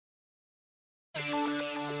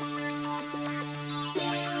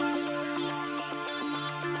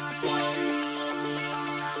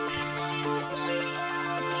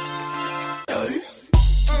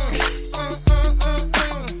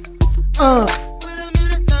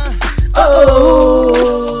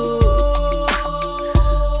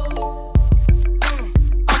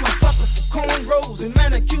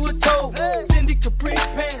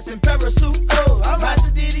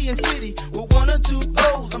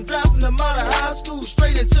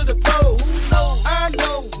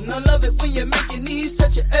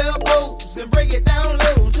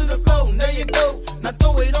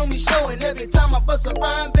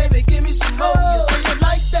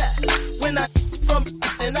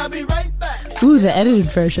and I'll be right back. Ooh, the edited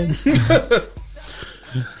version.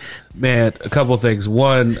 Man, a couple things.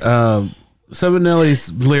 One, some of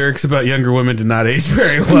Nelly's lyrics about younger women did not age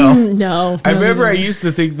very well. No. I remember I used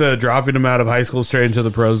to think the dropping them out of high school straight into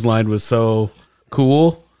the pros line was so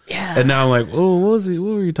cool. Yeah. And now I'm like, oh, what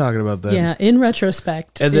were you talking about then? Yeah, in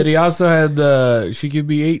retrospect. And then he also had the, she could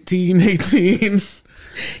be 18.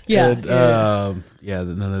 Yeah. And,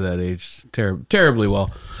 none of that aged terribly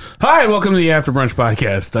well. Hi, welcome to the After Brunch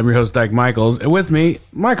Podcast. I'm your host, Dyke Michaels. And with me,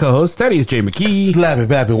 my co-host, Steady is Jay McKee. Slappy,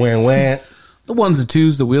 pappy, wham, wham. The ones and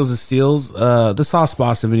twos, the wheels and steels, the sauce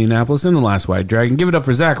boss of Indianapolis, and the last white dragon. Give it up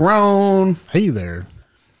for Zach Roan. Hey there.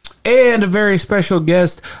 And a very special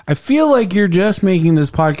guest. I feel like you're just making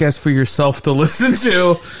this podcast for yourself to listen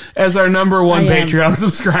to as our number one Patreon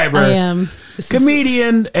subscriber. I am.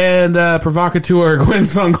 Comedian and provocateur Gwen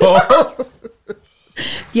Sungol.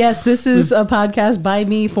 Yes, this is a podcast by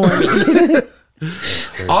me for me.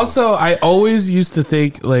 Also, I always used to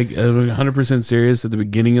think, like, 100% serious at the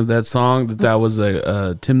beginning of that song, that was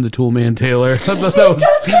a Tim the Toolman Taylor. I thought that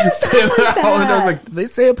was Tim Allen. I was like, did they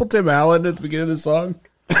sample Tim Allen at the beginning of the song?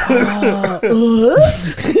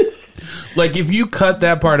 Like, if you cut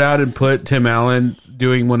that part out and put Tim Allen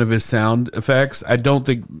doing one of his sound effects, I don't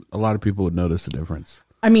think a lot of people would notice the difference.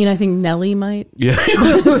 I mean, I think Nelly might. Yeah.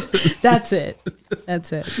 That's it.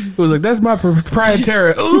 It was like, that's my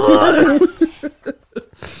proprietary.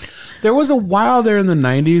 There was a while there in the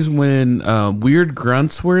 90s when weird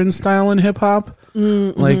grunts were in style in hip hop.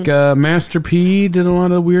 Mm-hmm. Like Master P did a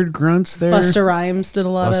lot of weird grunts there. Busta Rhymes did a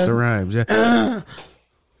lot Busta Rhymes, yeah.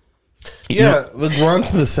 Yeah, the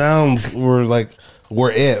grunts and the sounds were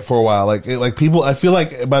it for a while. Like people, I feel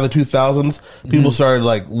like by the 2000s, people started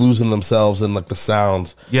like losing themselves in like the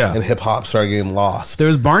sounds. Yeah, and hip hop started getting lost. There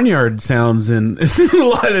was barnyard sounds in a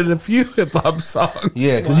few hip hop songs.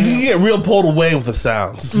 Yeah, because you can get real pulled away with the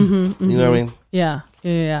sounds. Mm-hmm. You know what I mean? Yeah.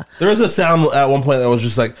 There was a sound at one point that was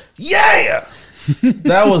just like, yeah,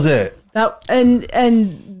 that was it. That and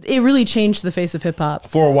it really changed the face of hip hop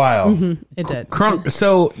for a while. Mm-hmm. It did. Crunk.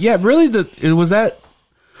 So yeah, really,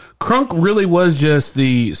 Crunk really was just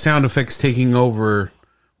the sound effects taking over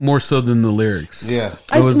more so than the lyrics. Yeah.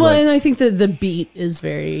 And I think that the beat is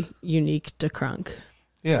very unique to Crunk.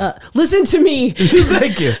 Yeah. Listen to me.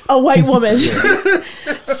 Thank you. A white woman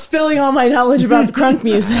spilling all my knowledge about the Crunk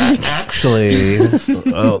music. Actually,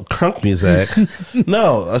 Crunk music.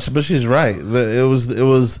 No, but she's right. It was the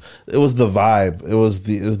vibe. It was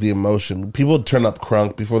the emotion. People would turn up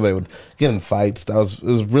Crunk before they would get in fights. It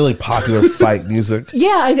was really popular fight music.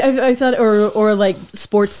 Yeah, I thought, or like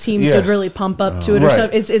sports teams would really pump up to it or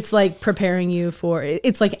something. It's like preparing you for.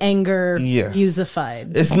 It's like anger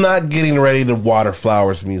musified. It's not getting ready to water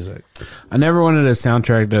flowers music. I never wanted a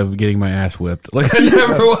soundtrack of getting my ass whipped. Like, I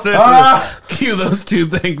never wanted to cue those two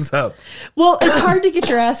things up. Well, it's hard to get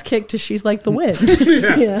your ass kicked to She's Like the Wind.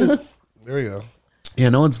 Yeah. There we go. Yeah,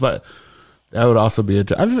 no one's but that would also be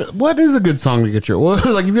what is a good song to get your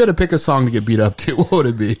like if you had to pick a song to get beat up to, what would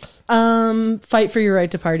it be? Fight for Your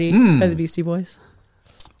Right to Party by the Beastie Boys.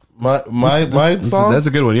 My song? That's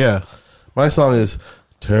a good one, yeah. My song is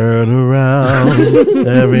Turn Around.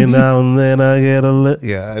 Every now and then I get a little.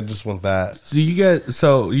 Yeah, I just want that.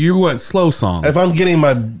 So you went slow song. If I'm getting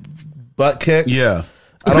my butt kicked. Yeah.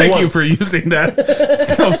 Thank you for using that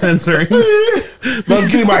self-censoring. If I'm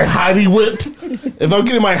getting my hiney whipped.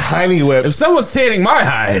 If someone's tanning my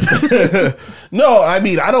hide. No, I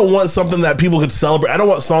mean, I don't want something that people could celebrate. I don't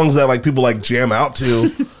want songs that like people like jam out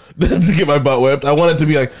to. To get my butt whipped. I want it to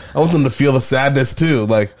be like, I want them to feel the sadness too.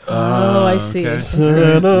 Like, I see. Okay.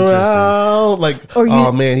 Turn around. Like,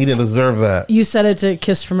 oh man, he didn't deserve that. You said it to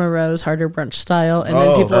Kiss from a Rose, Harder Brunch style, and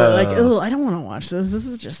then people are like, oh, I don't want to watch this. This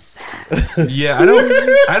is just sad. Yeah, I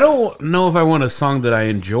don't know if I want a song that I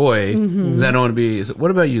enjoy. Because I don't want to be.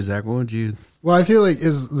 What about you, Zach? What would you? Well, I feel like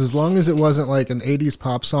as long as it wasn't like an 80s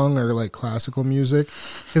pop song or like classical music,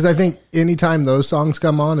 because I think anytime those songs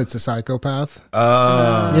come on, it's a psychopath.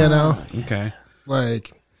 You know? Okay.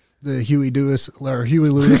 Like the Huey Lewis and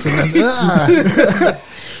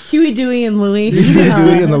Huey, Dewey, and Louie. Huey,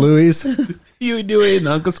 Dewey, and the Louies. Huey, Dewey, and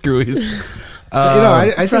Uncle Screwies.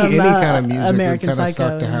 I think any kind of music American would kind of Psycho,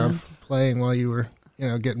 suck to have playing while you were,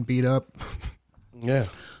 getting beat up. Yeah.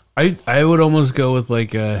 I would almost go with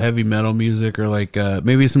like heavy metal music or like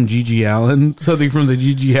maybe some G.G. Allen, something from the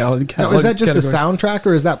G.G. Allen catalog. Now, is that just the soundtrack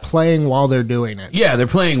or is that playing while they're doing it? Yeah, they're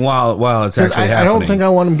playing while it's actually happening. I don't think I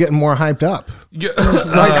want them getting more hyped up.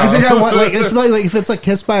 I think I want if it's like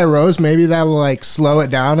Kissed by a Rose, maybe that will like slow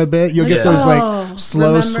it down a bit. You'll get those like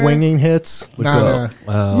slow swinging hits. Now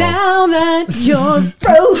that you're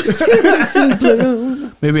roses in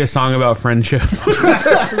bloom. Maybe a song about friendship.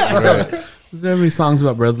 Right. Is there any songs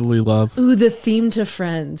about brotherly love? Ooh, the theme to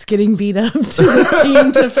Friends. Getting beat up to the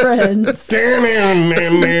theme to Friends. No,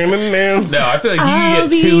 I feel like you can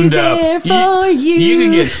get tuned up. You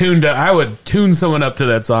can get tuned up. I would tune someone up to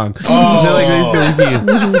that song.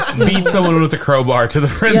 Beat someone with a crowbar to the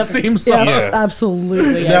Friends theme song. Yeah,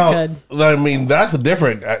 absolutely. Now, I mean, that's a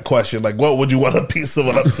different question. Like, what would you want to beat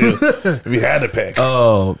someone up to if you had to pick?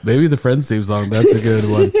 Oh, maybe the Friends theme song. That's a good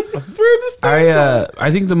one.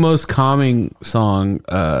 I think the most calming song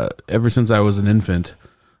ever since I was an infant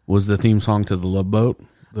was the theme song to the Love Boat.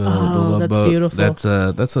 The Love that's Boat. Beautiful.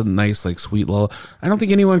 That's a nice like sweet lullaby. I don't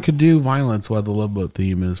think anyone could do violence while the Love Boat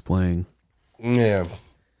theme is playing. Yeah.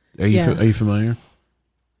 Are you familiar?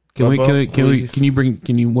 Can you bring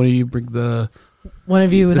the one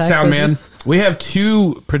of you with the sound man? We have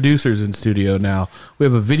two producers in studio now. We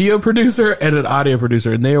have a video producer and an audio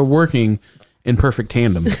producer, and they are working in perfect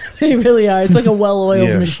tandem. They really are. It's like a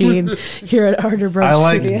well-oiled machine here at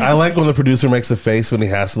Arterbrook Studios. I like when the producer makes a face when he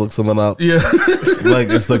has to look something up. Yeah. Like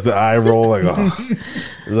it's like the eye roll, like wait a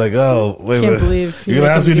minute. Believe you're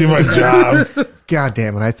gonna ask me to do my job. God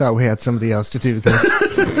damn it! I thought we had somebody else to do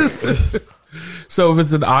this. So if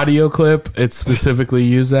it's an audio clip, it's specifically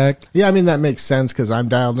you, Zach? Yeah, I mean, that makes sense because I'm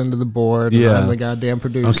dialed into the board and I'm the goddamn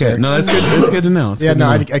producer. Okay, no, that's good. It's good to know.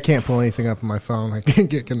 I can't pull anything up on my phone. I can't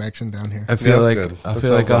get connection down here. I feel like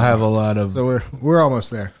I'll have a lot of... So we're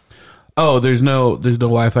almost there. Oh, there's no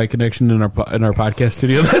Wi-Fi connection in our podcast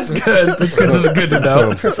studio. That's good. That's good to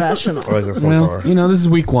know. Professional. Well, this is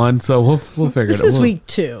week 1, so we'll figure it out. This is week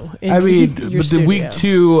 2. But the week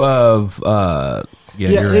 2 of...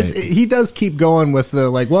 you're right. He does keep going with the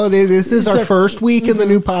this is our first week in the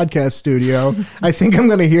new podcast studio. I think I'm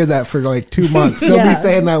going to hear that for like 2 months. They'll be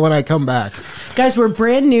saying that when I come back. Guys, we're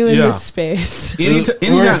brand new in this space. We're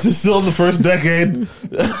still in the first decade.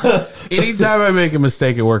 Anytime I make a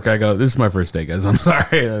mistake at work, I go, this is my first day, guys. I'm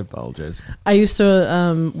sorry. I apologize. I used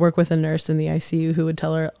to work with a nurse in the ICU who would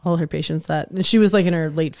tell all her patients that, and she was like in her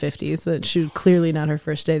late 50s, that she was clearly not her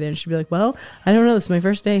first day there. And she'd be like, well, I don't know. This is my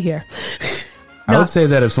first day here. I would say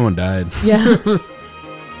that if someone died. Yeah. Here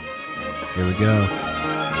we go.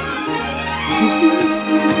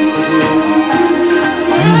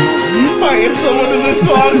 You fighting someone to this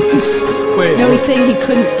song? Wait. No, he's saying he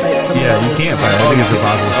couldn't fight someone. Yeah, you can't fight. I think it's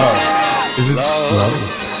impossible. This is love.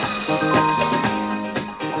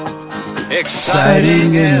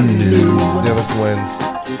 Exciting and new. Dennis wins.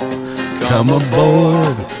 Come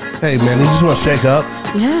aboard. Hey, man, you just want to shake up?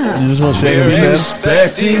 Yeah. You just want to shake up?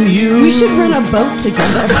 Expecting you. We should run a boat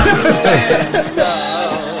together.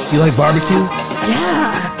 You like barbecue?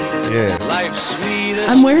 Yeah. Yeah.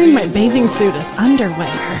 I'm wearing my bathing suit as underwear.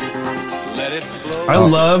 I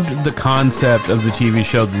loved the concept of the TV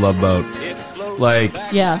show The Love Boat. Like,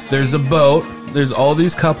 there's a boat. There's all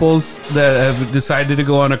these couples that have decided to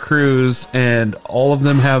go on a cruise, and all of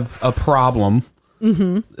them have a problem.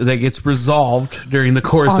 Mm-hmm. That gets resolved during the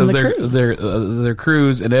course of their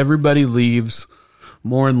cruise, and everybody leaves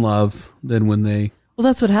more in love than when they. Well,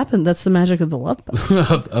 that's what happened. That's the magic of the Love Boat.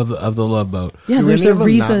 of the Love Boat. Yeah, there's a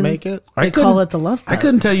reason they call it the Love Boat. I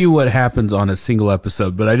couldn't tell you what happens on a single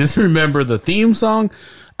episode, but I just remember the theme song.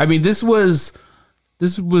 I mean, this was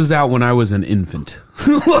out when I was an infant.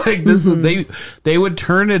 Like this, they would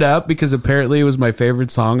turn it up because apparently it was my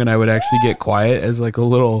favorite song, and I would actually get quiet as like a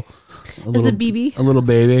little baby,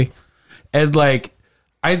 and like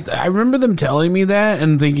I remember them telling me that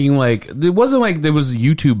and thinking like it wasn't like there was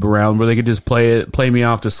YouTube around where they could just play me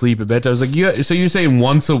off to sleep at bedtime. I was like, so you're saying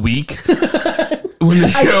once a week when the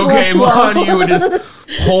show came on, you would just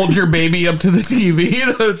hold your baby up to the TV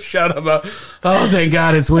and shout about, oh, thank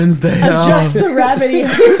God it's Wednesday. Adjust the rabbit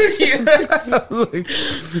ears.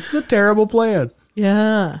 It's a terrible plan.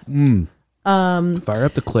 Yeah. Fire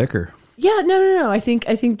up the clicker. Yeah, no. I think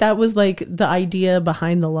that was like the idea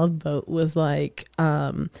behind the Love Boat was like,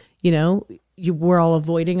 we're all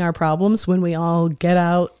avoiding our problems when we all get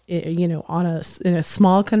out, in a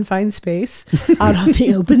small confined space out on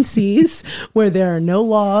the open seas where there are no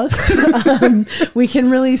laws. We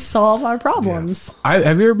can really solve our problems.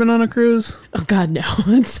 Have you ever been on a cruise? Oh God, no.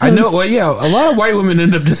 I know. Well, yeah, a lot of white women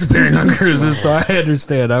end up disappearing on cruises, so I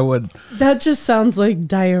understand. I would. That just sounds like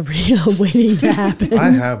diarrhea waiting to happen.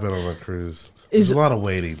 I have been on a cruise. There's a lot of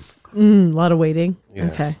waiting. A lot of waiting.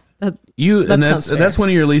 Yeah. Okay. That's one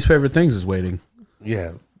of your least favorite things is waiting.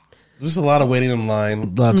 Yeah. There's a lot of waiting in line.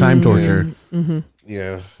 A lot of time torture.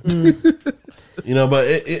 Yeah. But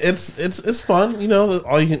it's fun.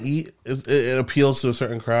 All you can eat. It appeals to a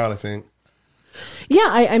certain crowd, I think. Yeah,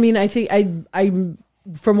 I mean, I think I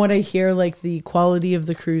from what I hear, like the quality of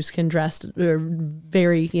the cruise can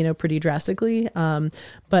vary, pretty drastically.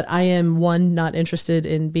 But I am not interested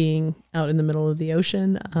in being out in the middle of the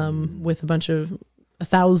ocean with a bunch of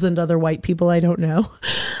 1,000 other white people I don't know.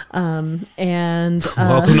 And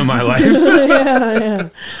welcome to my life. yeah.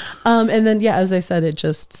 And then, as I said, it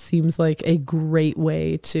just seems like a great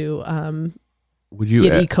way to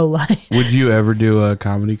get E. coli. Would you ever do a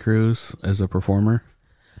comedy cruise as a performer?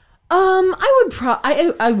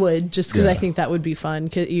 I would just because I think that would be fun.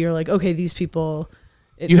 Cause you're like, okay, these people.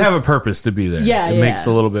 You have a purpose to be there. Yeah, it makes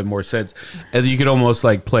a little bit more sense, and you could almost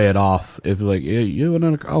like play it off if like you went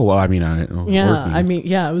on. I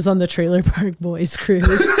was on the Trailer Park Boys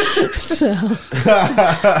cruise, so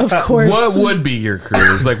of course. What would be your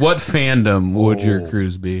cruise? Like, what fandom would your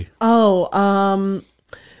cruise be?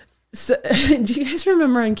 So, do you guys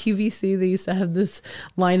remember on QVC they used to have this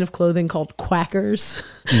line of clothing called Quackers?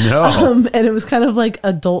 No. And it was kind of like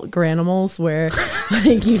adult Granimals where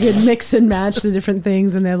like you could mix and match the different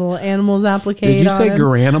things and they had little animals applique. Did you say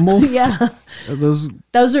Granimals? Yeah.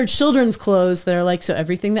 Those are children's clothes that are like, so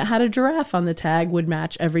everything that had a giraffe on the tag would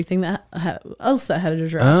match everything that else that had a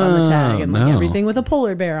giraffe on the tag, and like everything with a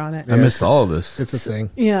polar bear on it. I missed all of this. It's a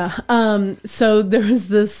thing. Yeah. So there was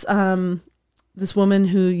this woman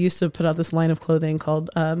who used to put out this line of clothing called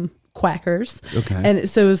Quackers. Okay. And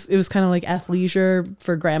so it was kind of like athleisure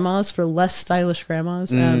for grandmas, for less stylish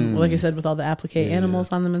grandmas. Like I said, with all the applique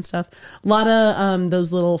animals on them and stuff. A lot of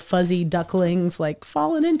those little fuzzy ducklings like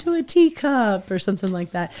falling into a teacup or something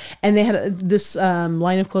like that. And they had this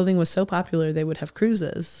line of clothing was so popular they would have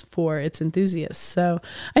cruises for its enthusiasts. So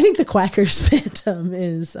I think the Quackers Phantom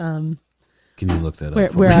is Can you look that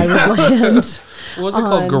up? Where I would land. What was it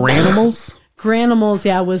called? Granimals? Granimals,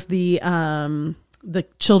 was the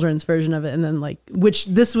children's version of it, and then which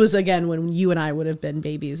this was again when you and I would have been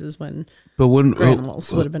babies is when. But when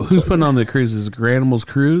Granimals would have been. Who's putting on the cruises? Granimals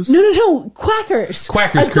Cruise? No, Quackers.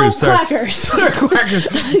 Quackers Adult Cruise. Sorry. Quackers. Quackers.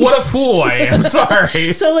 What a fool I am!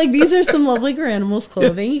 Sorry. So these are some lovely Granimals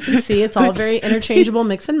clothing. You can see it's all very interchangeable,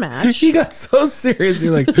 mix and match. You got so serious.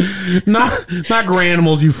 You're like, not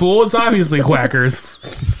Granimals, you fool. It's obviously Quackers.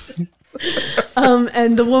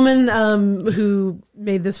 And the woman who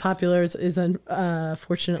made this popular is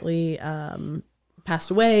unfortunately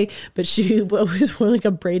passed away, but she always wore like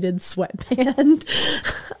a braided sweatband.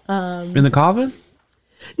 In the coffin?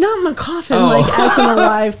 Not in the coffin, as an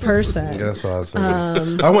alive person. Yeah, that's what I was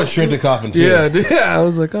thinking. I went straight to coffin too. Yeah, I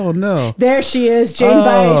was like, oh no. There she is, Jane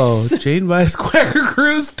Bice. Jane Bice, Quacker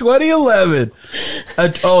Cruise 2011.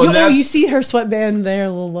 You see her sweatband there a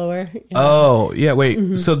little lower. Yeah. Oh, yeah, wait.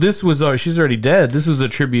 Mm-hmm. So this was, she's already dead. This was a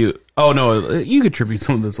tribute. Oh, no, you could tribute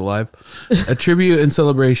someone that's alive. A tribute and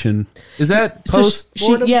celebration. Is that post?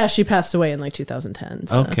 She passed away in 2010.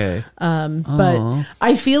 So. Okay. But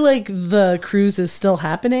I feel like the cruise is still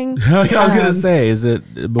happening. I was going to say, is it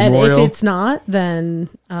memorial? And if it's not, then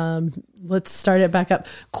let's start it back up.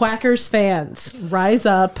 Quackers fans, rise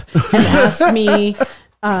up and ask me,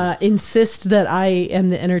 insist that I am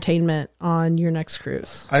the entertainment on your next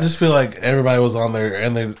cruise. I just feel like everybody was on there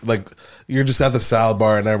and they you're just at the salad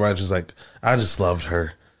bar and everybody's just like, I just loved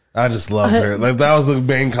her. I just loved her. Like that was the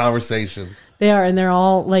main conversation. They are, and they're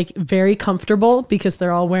all very comfortable because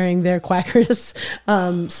they're all wearing their Quackers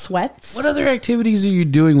sweats. What other activities are you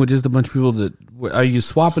doing with just a bunch of people? Are you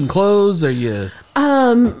swapping clothes? Are you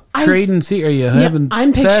trading? Are you having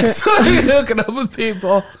sex? Are you hooking up with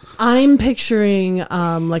people? I'm picturing a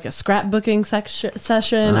scrapbooking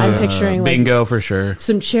session. I'm picturing bingo for sure.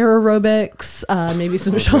 Some chair aerobics, maybe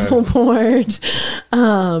some shuffleboard.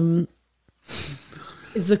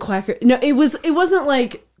 Is the Quacker? No, it wasn't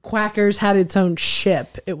like Quackers had its own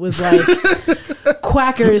ship. It was like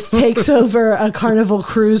Quackers takes over a Carnival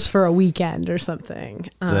cruise for a weekend or something.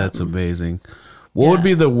 That's amazing. What would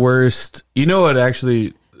be the worst? You know what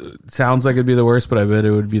actually sounds like it'd be the worst, but I bet it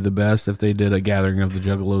would be the best if they did a Gathering of the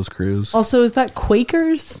Juggalos cruise. Also, is that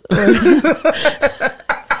Quakers?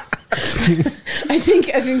 I think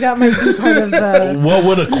that might be part of the. What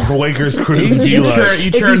would a Quaker's cruise be You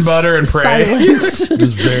like? churn butter and pray. Silent.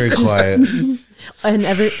 Just very quiet. And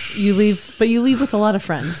you leave with a lot of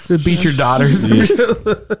friends. To beat your daughters.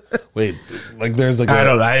 Wait, like there's like I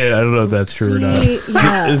don't know if that's true or not. See,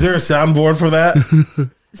 yeah. Is there a soundboard for that?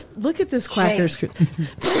 Look at this Quackers cruise.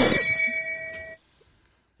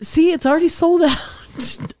 See, it's already sold out.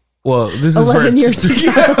 Well, this is 11 years ago.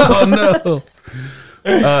 Oh no.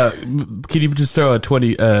 Can you just throw a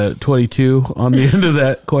 22 on the end of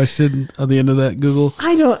that question, on the end of that Google?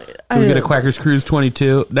 I don't. Can we get a Quackers Cruise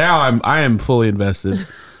 22? Now I am fully invested.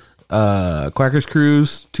 Quackers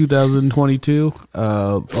Cruise 2022.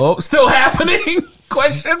 Still happening?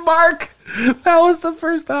 Question mark. That was the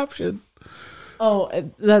first option. Oh,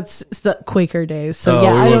 that's the Quaker days. So Oh,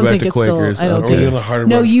 yeah, we I went don't back think to it's Quakers. still. I don't Are we think. doing a harder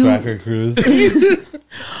No, you- Cracker cruise?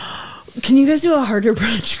 Can you guys do a harder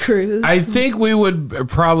brunch cruise? I think we would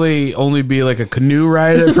probably only be like a canoe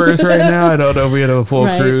ride at first right now. I don't know if we had a full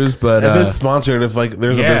Right. cruise, but If it's sponsored, if like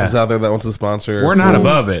there's a Yeah. business out there that wants to sponsor, we're not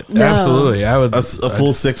above it. No. Absolutely. I would. a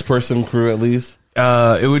full 6-person crew at least.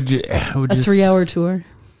 It would a just 3-hour tour.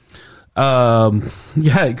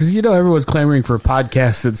 Yeah, because everyone's clamoring for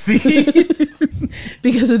podcasts at sea.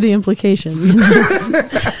 Because of the implication. You know?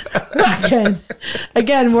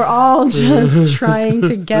 Again, we're all just trying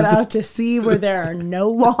to get out to sea where there are no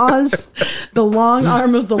laws. The long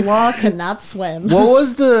arm of the law cannot swim. What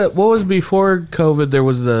was before COVID? There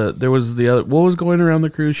was the other. What was going around the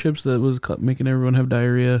cruise ships that was making everyone have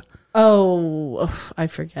diarrhea? Oh, I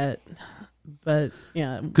forget. But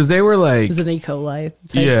yeah, Because they were it like, was an E. coli type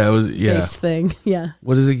yeah, it was, yeah. based thing. Yeah.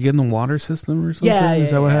 What does it get in the water system or something? Yeah, Is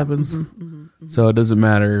yeah, that what yeah. happens? So it doesn't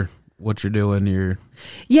matter what you're doing.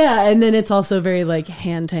 Yeah, and then it's also very like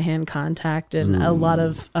hand-to-hand contact and a lot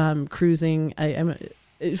of cruising. I'm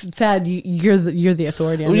Thad, you're the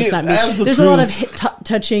authority on Well, this, yeah, not me. as the There's a lot of cruise-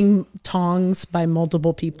 touching tongs by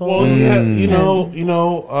multiple people. Well, yeah,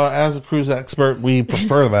 as a cruise expert, we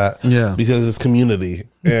prefer that. Yeah. because it's community,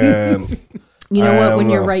 and You know I what? When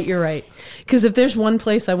don't you're know. right, you're right. Because if there's one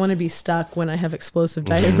place I want to be stuck when I have explosive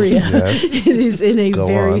diarrhea, Yes. it is in a Go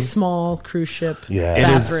very on. small cruise ship Yeah. It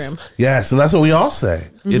is- bathroom. yeah, so that's what we all say.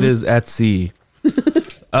 It is at sea.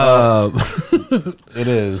 It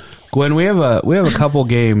is. Gwen, we have a couple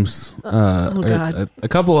games. God. A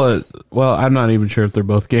couple of. Well, I'm not even sure if they're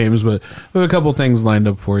both games, but we have a couple things lined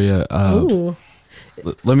up for you. Ooh.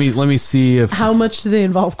 Let me see if How much do they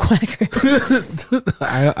involve quackers?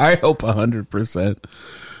 I hope 100%.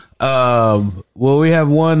 Well, we have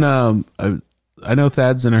one. I know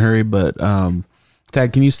Thad's in a hurry, but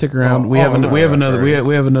Thad, can you stick around? We have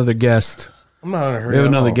another guest. I'm not in a hurry. We have at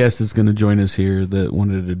another all. guest that's going to join us here that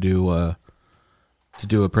wanted to do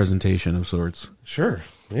a presentation of sorts. Sure.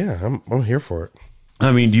 Yeah, I'm here for it.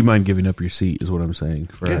 I mean, do you mind giving up your seat? Is what I'm saying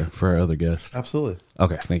for Yeah. our other guest. Absolutely.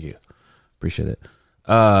 Okay, thank you. Appreciate it.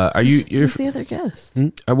 Are you? You're, Who's the other guest?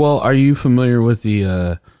 well, are you familiar with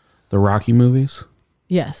the Rocky movies?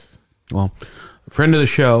 Yes. Well, a friend of the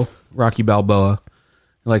show, Rocky Balboa,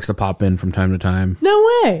 likes to pop in from time to time. No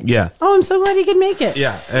way. Yeah. Oh, I'm so glad he could make it.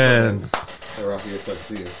 Yeah, and Hey, Rocky, it's nice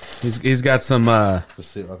to see you. he's got some.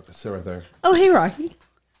 Just sit right there. Oh, hey, Rocky.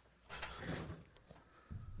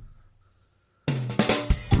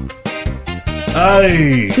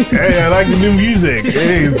 Hey, I like the new music.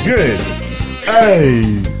 Hey, it's good.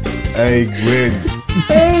 Hey, Gwen,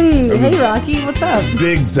 Hey, Rocky. What's up?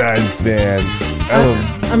 big time fan.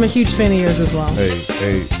 I'm a huge fan of yours as well.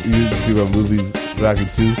 Hey, you see my movies, Rocky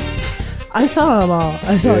 2? I saw them all.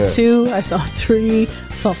 I saw Yeah. 2. I saw 3. I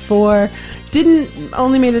saw 4.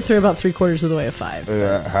 Only made it through about 3/4 of the way of 5.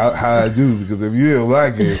 How I do? Because if you don't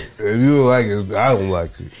like it, I don't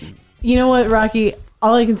like it. You know what, Rocky?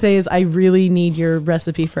 All I can say is I really need your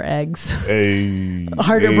recipe for eggs. Hey,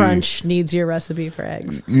 Harder hey, Brunch needs your recipe for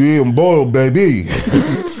eggs. You eat them boiled, baby.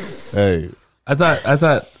 Hey, I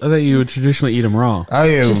thought you would traditionally eat them raw. I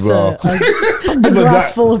am Just raw. a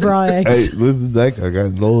glass full of raw eggs. Hey, listen, Doc, I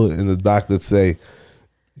got Nola and the doctor say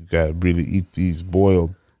you gotta really eat these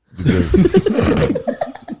boiled because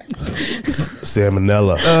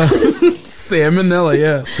salmonella. Salmonella,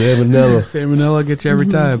 yeah. Salmonella. Salmonella gets you every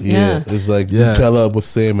time. Yeah. It's like Yeah. Nutella with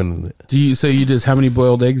salmon in it. Do you? So you just how many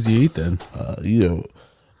boiled eggs do you eat then?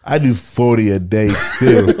 I do 40 a day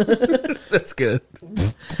still. That's good.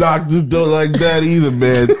 Doctors don't like that either,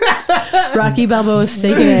 man. Rocky Balboa's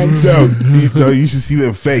steak and eggs. No, you should see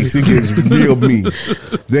their face. It gets real mean.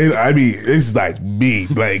 It's like mean.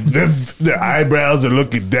 Like their eyebrows are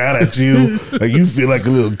looking down at you. Like you feel like a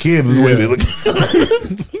little kid the way they look.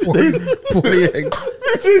 40 eggs.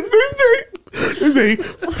 This ain't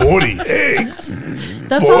 40 eggs.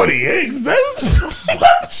 That's 40 eggs. That's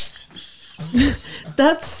much.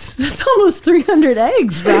 That's almost 300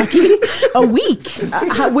 eggs, Rocky, a week.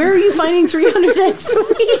 Where are you finding 300 eggs a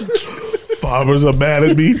week? Farmers are mad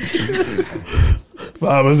at me.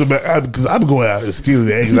 Farmers are mad because I'm going out and stealing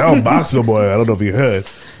the eggs. I don't box no more. I don't know if you heard.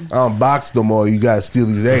 I don't box no more. You guys steal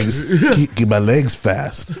these eggs. Keep my legs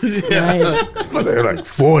fast. Right. But they're like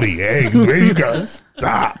 40 eggs, man. You gotta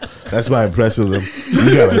stop. That's my impression of them.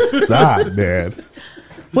 You gotta stop, man.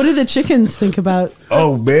 What do the chickens think about?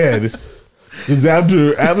 Oh man. Because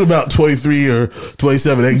after about 23 or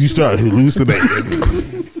 27 eggs, you start hallucinating.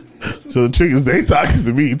 So the chickens, they talking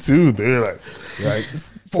to me too. They're like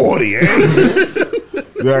 40 eggs.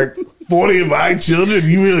 They're like 40 of my children.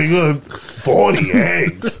 You really good? 40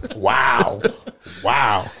 eggs. Wow.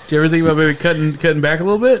 Wow. Do you ever think about maybe cutting back a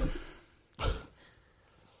little bit?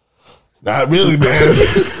 Not really, man.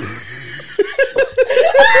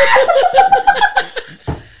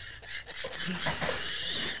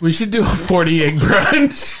 We should do a 40 egg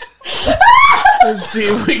brunch. Let's see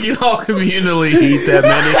if we can all communally eat that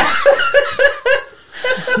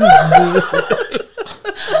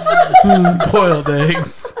many. Boiled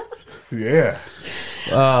eggs. Yeah.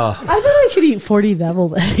 I bet I could eat 40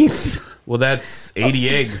 deviled eggs. Well, that's 80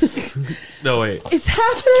 eggs. No, wait. It's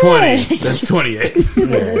half an 20. egg. That's 20 eggs. Yeah,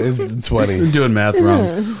 it's 20. I'm doing math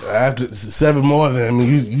wrong. After 7 more of them,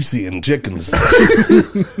 you seeing chickens.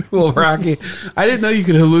 Well, Rocky, I didn't know you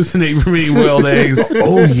could hallucinate from eating boiled eggs.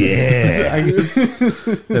 Oh, yeah. I guess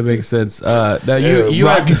that makes sense. Now you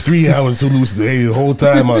Rocky had 3 hours hallucinating the whole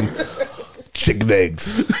time on chicken eggs.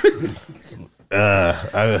 I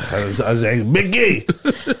was like, Mickey,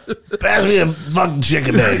 pass me a fucking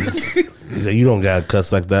chicken egg. He said, you don't gotta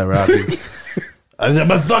cuss like that, Rocky. I said,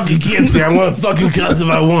 my fucking kids here. I want to fucking cuss if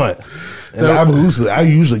I want. And I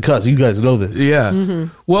usually cuss. You guys know this. yeah. Mm-hmm.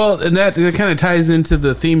 Well, and that kind of ties into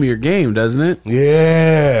the theme of your game, doesn't it?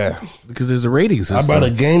 Yeah. Because there's a rating system. I brought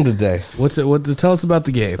a game today. What's it? Tell us about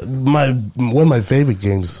the game. One of my favorite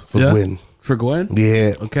games for Gwen. For Gwen?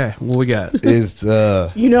 Yeah. Okay. What we got? It's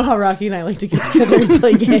You know how Rocky and I like to get together and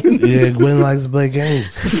play games. yeah, Gwen likes to play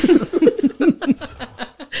games.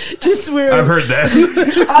 Just we're I've heard that.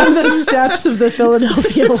 on the steps of the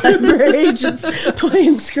Philadelphia Library, just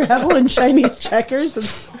playing Scrabble and Chinese checkers.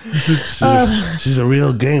 She's a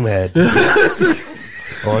real game head.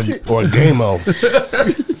 or game-o.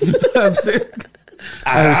 I'm sick.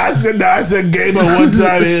 I said game-o one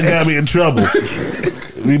time and it got me in trouble.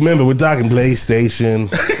 Remember, we're talking PlayStation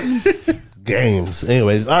games.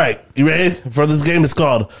 Anyways, all right, you ready for this game? It's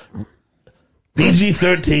called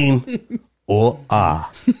PG-13 or R.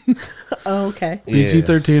 Oh, okay.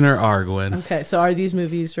 PG-13 or R, Gwen? Okay, so are these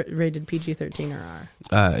movies rated PG-13 or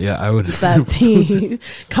R? Yeah, I would. Is that the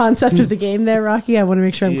concept of the game there, Rocky? I want to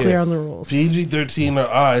make sure I'm clear on the rules. PG-13 or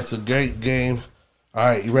R. It's a great game. All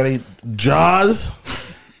right, you ready? Jaws?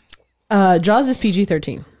 Jaws is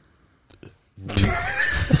PG-13.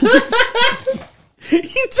 He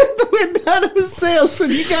took the wind out of his sails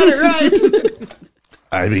when you got it right.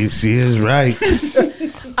 I mean, she is right.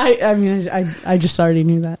 I just already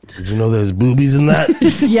knew that. Did you know there's boobies in that?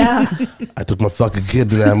 Yeah. I took my fucking kid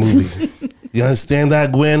to that movie. You understand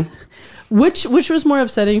that, Gwen? Which was more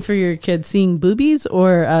upsetting for your kid, seeing boobies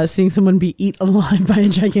or seeing someone be eaten alive by a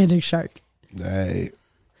gigantic shark? Hey.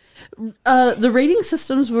 The rating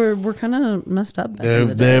systems were kind of messed up.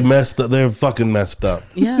 They're messed up. They're fucking messed up.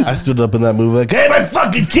 Yeah. I stood up in that movie like, hey, my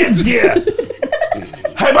fucking kid's here.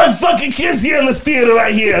 Hey, my fucking kid's here in this theater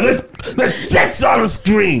right here. There's tits on the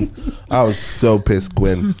screen. I was so pissed,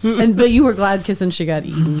 Gwen. But you were glad because then she got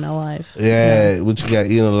eaten alive. Yeah, when she got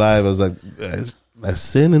eaten alive, I was like, I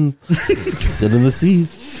sin in the sea.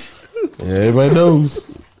 Yeah, everybody knows.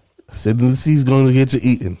 Sin in the sea is going to get you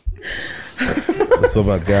eaten. That's what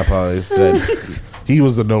my grandpa always said. He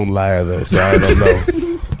was a known liar, though, so I don't know.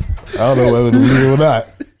 I don't know whether to believe it or not.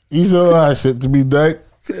 He's a lie shit to me, Dyke.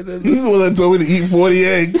 He's the one that told me to eat 40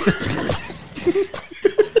 eggs.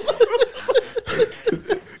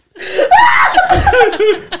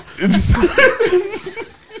 This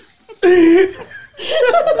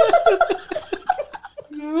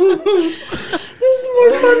is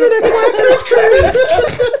more fun than a Quacker's cruise.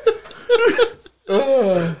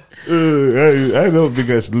 I don't think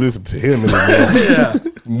I should listen to him anymore. Yeah.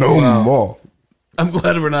 No more. I'm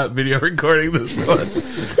glad we're not video recording this one.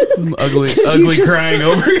 I'm ugly crying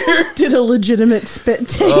over here. Did a legitimate spit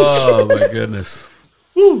take. Oh my goodness.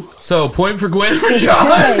 So point for Gwen for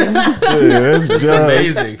Jaws. That's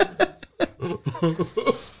Amazing.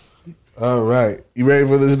 All right. You ready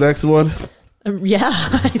for this next one? Yeah,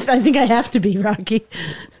 I think I have to be, Rocky.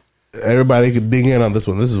 Everybody can dig in on this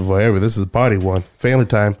one. This is forever. This is party one. Family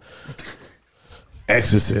time.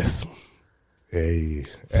 Exorcist. Hey,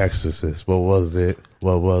 Exorcist. What was it?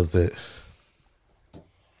 I'm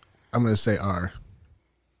going to say R.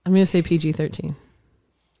 I'm going to say PG-13.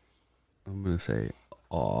 I'm gonna say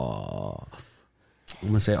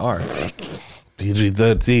R.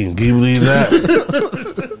 PG-13. Can you believe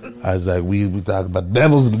that? I was like, we talk about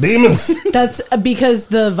devils and demons. That's because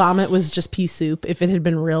the vomit was just pea soup. If it had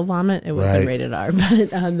been real vomit, it would have been Right. rated R.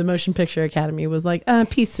 But the Motion Picture Academy was like,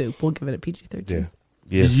 pea soup. We'll give it a PG-13. Yeah.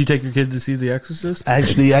 Yeah. Did you take your kid to see The Exorcist?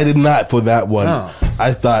 Actually, I did not for that one. Oh.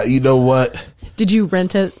 I thought, you know what? Did you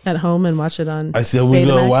rent it at home and watch it on I said, we're going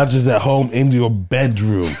to Betamax? watch this at home in your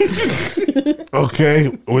bedroom. Okay?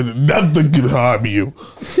 When nothing can harm you.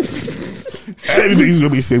 Everything's going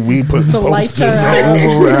to be safe. We put The lights posters are on.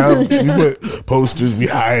 all around. We put posters. We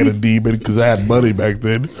hired a demon because I had money back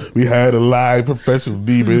then. We hired a live professional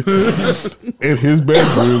demon in his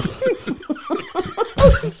bedroom.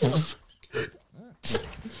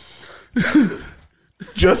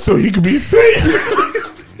 Just so he could be safe.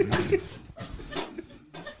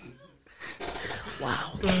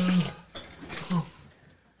 Wow.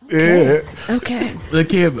 Yeah. Okay. I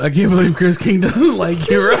can't believe Chris King doesn't like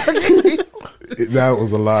you, Rocky. That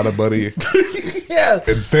was a lot of money. Yeah.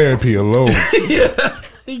 In therapy alone. Yeah.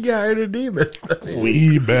 He got a demon.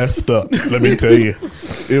 We messed up. Let me tell you.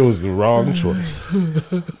 It was the wrong choice.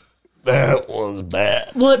 That was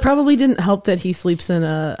bad. Well, it probably didn't help that he sleeps in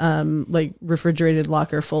a like refrigerated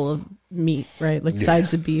locker full of meat, right? Like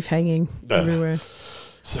sides of beef hanging everywhere.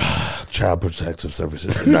 Child Protective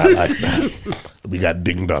Services did not like that. We got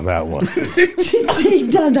dinged on that one.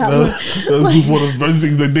 Dinged on that one. That was one of the first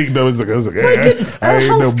things they dinged on. I was like, hey, I ain't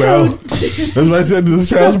no health bell. code. That's what I said to the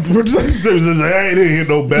Child Protective Services. I ain't hit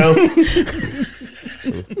no bell.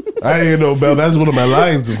 I ain't hit no bell. That's one of my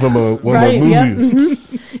lines from one of my Yeah. movies.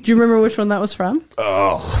 Mm-hmm. Do you remember which one that was from?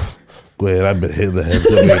 Oh, go ahead. I've been hit in the head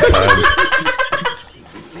so many times.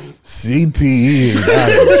 CTE is not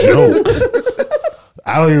a joke.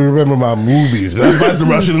 I don't even remember my movies. Did I fight the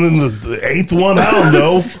Russian in the eighth one? I don't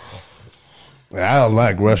know. I don't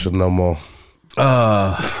like Russian no more.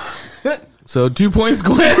 So 2 points,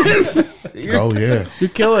 Gwen. Oh, yeah. You're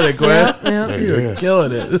killing it, Gwen. Yeah. You're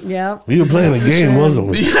killing it. Yeah. We were playing a game, wasn't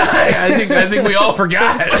we? Yeah, I think we all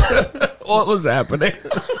forgot what was happening.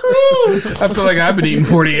 I feel like I've been eating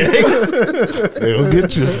 40 eggs. They'll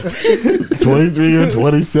get you 23 or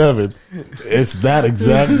 27. It's that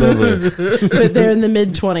exact number. But they're in the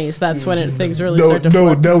mid-20s. That's when things really No, start to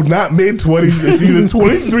flip. no, not mid-20s. It's either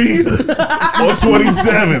 23 or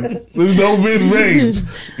 27. There's no mid-range.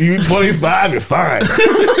 You 25, you're fine.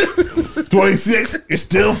 26, you're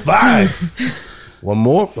still fine. One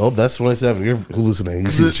more? Oh, that's 27. You're hallucinating.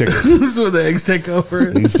 You see chickens. This is when the eggs take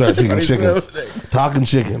over. You start seeing chickens. Talking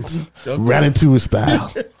chickens. Ratatouille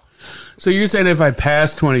style. So you're saying if I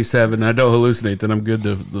pass 27 and I don't hallucinate, then I'm good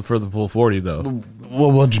for the full 40, though?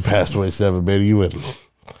 Well, once you pass 27, baby, you wouldn't.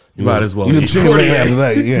 You might as well You can eat chicken 40 leg after eggs.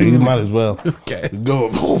 that. Yeah, you might as well. Okay. Go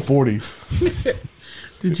the whole 40.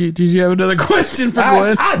 Did you have another question for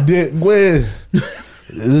Gwen? I did. Gwen.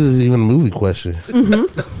 This is even a movie question.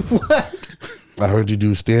 Mm-hmm. What? I heard you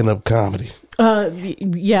do stand-up comedy.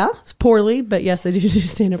 Yeah, it's poorly, but yes, I do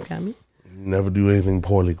stand-up comedy. You never do anything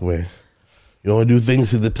poorly, Gwen. You only do things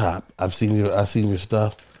to the top. I've seen your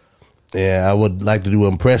stuff. Yeah, I would like to do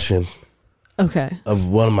an impression Okay. of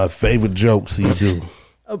one of my favorite jokes you do.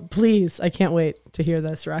 Oh, please, I can't wait to hear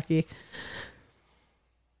this, Rocky.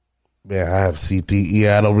 Man, I have CTE.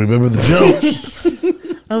 I don't remember the joke.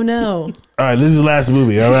 Oh, no. All right, this is the last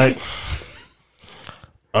movie, all right?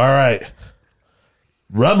 All right.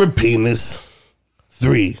 Rubber Penis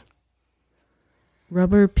 3.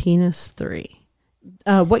 Rubber Penis 3.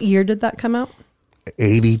 What year did that come out?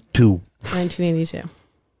 82. 1982.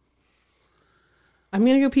 I'm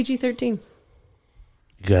going to go PG-13.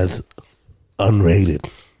 You guys, unrated.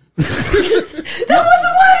 That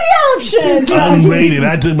wasn't one of the options. Unrated.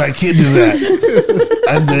 I took my kid to that.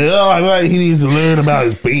 I said, oh, all right, he needs to learn about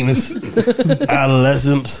his penis.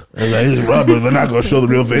 Adolescence. I was like, it's rubber. They're not going to show the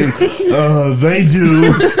real thing. They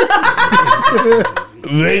do.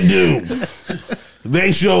 They do.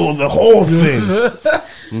 They show the whole thing.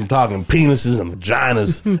 I'm talking penises and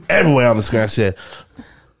vaginas everywhere on the screen. I said,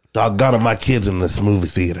 doggone it, my kid's in this movie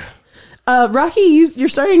theater. Rocky, you're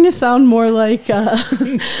starting to sound more like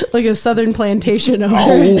like a Southern plantation owner.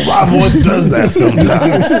 Oh, my voice does that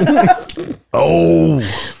sometimes. Oh.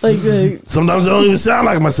 Like Sometimes I don't even sound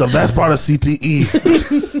like myself. That's part of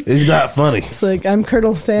CTE. It's not funny. it's like I'm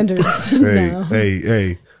Colonel Sanders. now.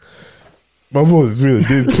 Hey. My voice really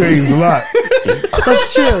did change a lot.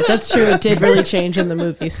 That's true. That's true. It did really change in the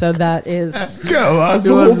movie. So that is. Come on, the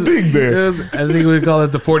whole thing there. I think we call it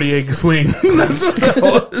the 40 egg swing. That's what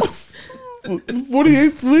that was.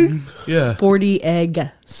 48 swing? Yeah. 40 egg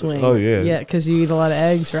swing. Oh, yeah. Yeah, because you eat a lot of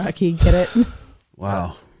eggs, Rocky. Get it?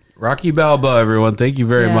 Wow. Rocky Balboa, everyone. Thank you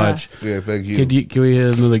very much. Yeah, thank you. Can we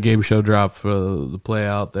hit another game show drop for the play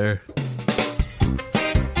out there?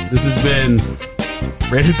 This has been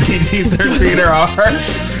rated PG-13 or R.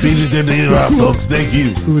 PG-13 or R, folks. Thank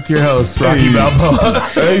you. With your host, Rocky Balboa.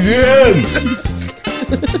 Adrian!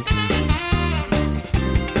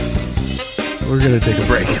 We're going to take a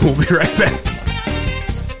break. We'll be right back.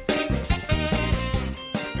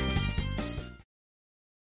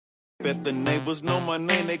 Bet the neighbors know my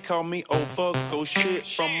name, they call me oh fuck, oh shit.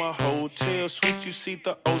 From my hotel suite, you see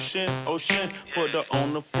the ocean. Put her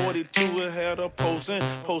on the 42, it had her posing.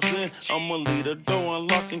 I'ma leave the door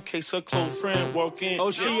unlocked in case a close friend walk in. Oh,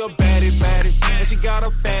 she a baddie, and she got a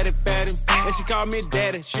fatty. And she call me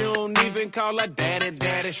daddy, she don't even call her daddy.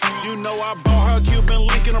 You know I bought her Cuban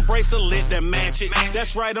link and a bracelet that match it.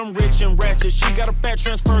 That's right, I'm rich and ratchet. She got a fat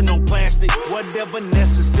transfer, no plastic. Whatever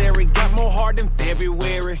necessary, got more heart than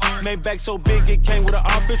February. Made back so big it came with an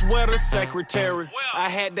office where the secretary. I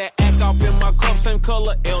had that act off in my cup, same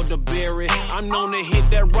color elderberry. I'm known to hit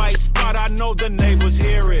that right spot, I know the neighbors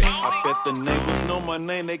hear it. I bet the neighbors know my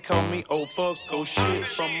name, they call me oh fuck, oh shit.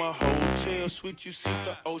 From my hotel suite, you see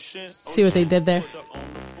the ocean. See what they did there?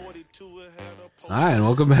 Hi, and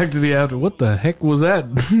welcome back to the after. What the heck was that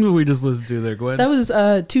we just listened to there, Gwen? That was 2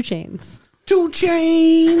 Chainz. 2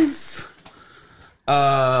 Chainz.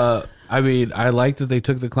 I mean, I like that they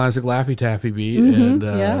took the classic Laffy Taffy beat and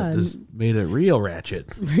just made it real ratchet.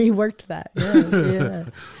 Reworked that. Yeah.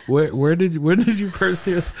 Where did you first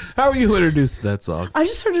hear? How were you introduced to that song? I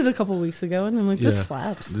just heard it a couple weeks ago, and I'm like, this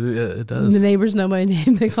slaps. Yeah, it does. The neighbors know my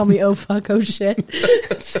name. They call me oh fuck, oh shit.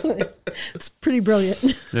 It's pretty brilliant.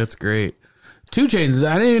 That's great. 2 Chainz.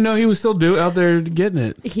 I didn't even know he was still out there getting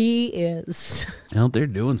it. He is out there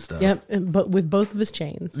doing stuff. Yep, but with both of his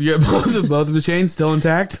chains. Yeah, both of his chains still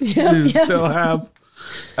intact. Yep. Still have.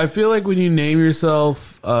 I feel like when you name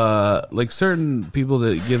yourself, like certain people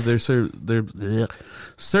that give their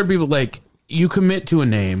certain people, like you commit to a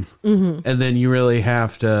name, and then you really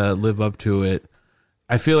have to live up to it.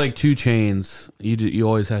 I feel like 2 Chainz. You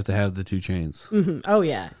always have to have the 2 Chainz. Mm-hmm. Oh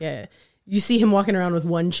yeah. You see him walking around with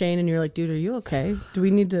one chain, and you're like, dude, are you okay? Do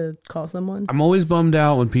we need to call someone? I'm always bummed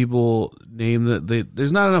out when people name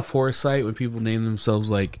there's not enough foresight when people name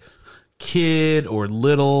themselves like Kid or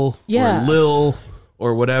Little or Lil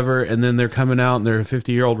or whatever, and then they're coming out and they're a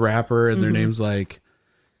 50-year-old rapper, and their name's like,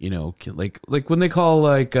 like when they call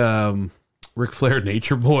like Ric Flair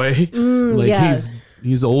Nature Boy,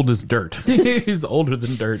 he's old as dirt. He's older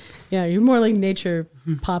than dirt. Yeah, you're more like Nature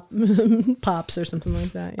Pops or something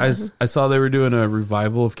like that. Yeah. I saw they were doing a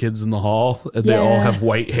revival of Kids in the Hall, and they all have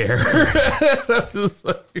white hair. That's just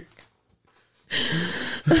like...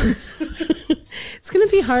 It's going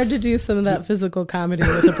to be hard to do some of that physical comedy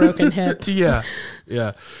with a broken hip. Yeah.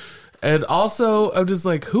 And also, I'm just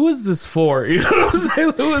like, who is this for? You know what I'm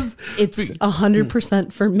saying? It's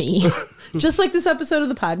 100% for me. Just like this episode of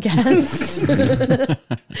the podcast.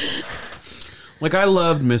 Like, I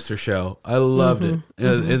loved Mr. Show. I loved it.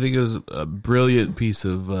 I think it was a brilliant piece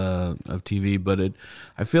of TV, but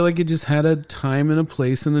I feel like it just had a time and a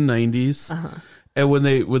place in the 90s. And when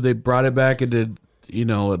they brought it back and did,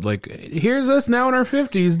 like, here's us now in our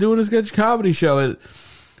 50s doing a sketch comedy show.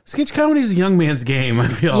 Sketch comedy is a young man's game, I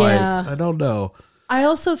feel like. I don't know. I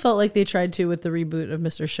also felt like they tried to, with the reboot of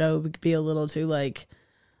Mr. Show, be a little too, like,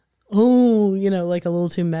 like a little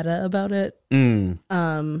too meta about it. And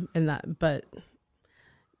that, but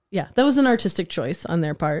yeah, that was an artistic choice on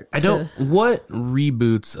their part. What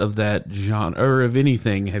reboots of that genre, or of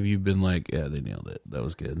anything, have you been like, yeah, they nailed it. That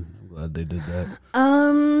was good. I'm glad they did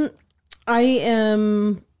that. I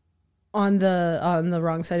am on the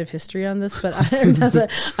wrong side of history on this, but I'm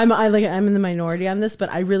in the minority on this,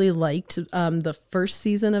 but I really liked the first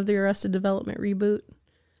season of the Arrested Development reboot.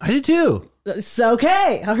 I did too. It's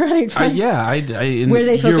okay. All right. I where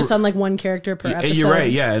they focused on like one character per episode. You're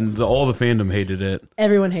right. Yeah, and all the fandom hated it.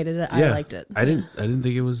 Everyone hated it. I liked it. I didn't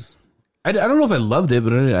think it was. I don't know if I loved it,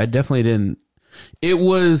 but I definitely didn't. It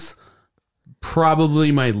was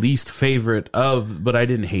probably my least favorite but I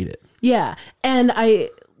didn't hate it. Yeah, and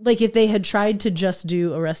if they had tried to just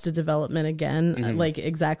do Arrested Development again, like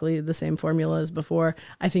exactly the same formula as before,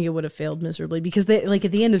 I think it would have failed miserably, because they, like,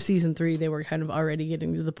 at the end of season 3, they were kind of already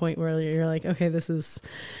getting to the point where you're like, okay, this is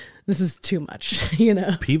too much,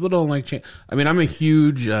 People don't like change. I mean, I'm a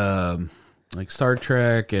huge like Star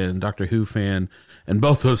Trek and Doctor Who fan, and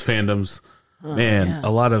both those fandoms Man, a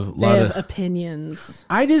lot of opinions.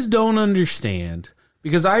 I just don't understand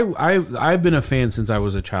because I've been a fan since I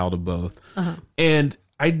was a child of both, and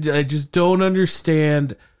I just don't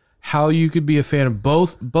understand how you could be a fan of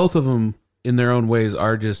both. Both of them in their own ways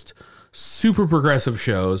are just super progressive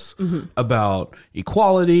shows about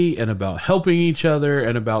equality and about helping each other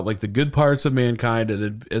and about like the good parts of mankind.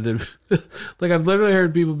 And then like I've literally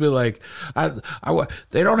heard people be like,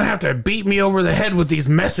 they don't have to beat me over the head with these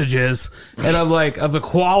messages. And I'm like, of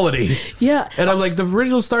equality. Yeah. And I'm like, the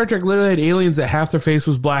original Star Trek literally had aliens that half their face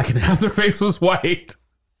was black and half their face was white.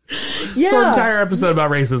 Yeah. So entire episode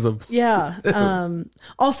about racism. Yeah.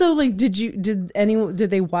 Also, like, did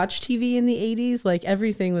they watch TV in the 80s? Like,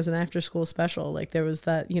 everything was an after school special. Like, there was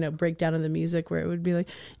that, breakdown of the music where it would be like,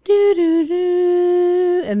 do, do,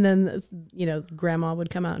 do. And then, grandma would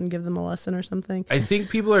come out and give them a lesson or something. I think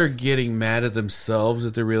people are getting mad at themselves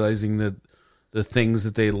that they're realizing that the things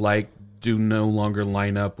that they like do no longer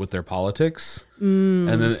line up with their politics. And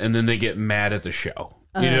then they get mad at the show.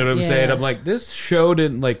 You know what I'm saying? I'm like, this show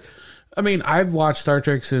didn't I've watched Star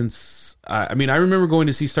Trek since, I remember going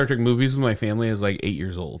to see Star Trek movies with my family as like 8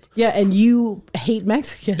 years old. Yeah, and you hate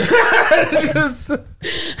Mexicans. So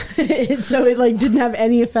it like didn't have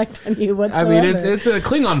any effect on you whatsoever. I mean, it's a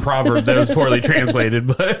Klingon proverb that was poorly translated,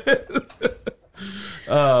 but...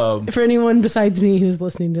 For anyone besides me who's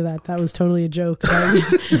listening to that was totally a joke.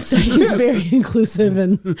 He's very inclusive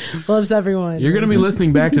and loves everyone. You're going to be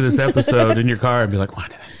listening back to this episode in your car and be like, why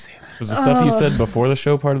did I say that? Was the stuff you said before the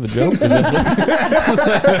show part of the joke?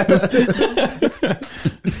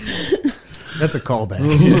 That's a callback.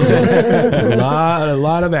 a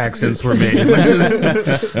lot of accents were made. Let's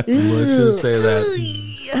just say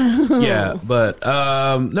that. Yeah, but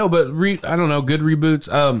I don't know, good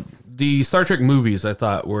reboots. The Star Trek movies, I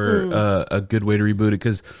thought, were a good way to reboot it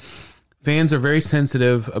because fans are very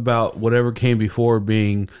sensitive about whatever came before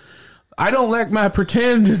being, I don't like my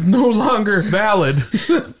pretend is no longer valid.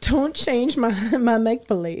 Don't change my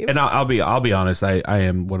make-believe. And I'll be honest, I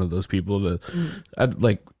am one of those people that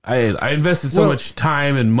I invested so much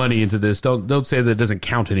time and money into this. Don't say that it doesn't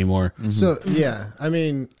count anymore. Mm-hmm. So, yeah,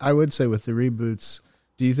 I would say with the reboots,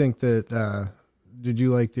 do you think that, did you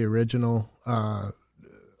like the original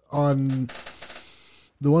on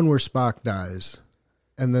the one where Spock dies,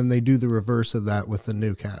 and then they do the reverse of that with the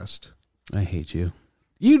new cast? I hate you.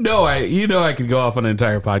 I could go off on an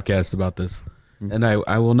entire podcast about this, and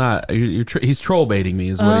I will not. He's troll baiting me,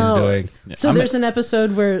 is what he's doing. So there's an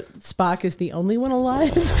episode where Spock is the only one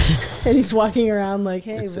alive, and he's walking around like,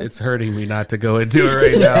 "Hey, it's hurting me not to go into it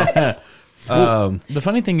right now." Well, the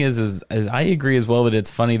funny thing is I agree as well that it's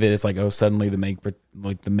funny that it's like, oh, suddenly the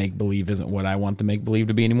make believe isn't what I want the make believe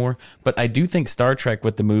to be anymore. But I do think Star Trek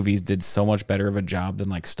with the movies did so much better of a job than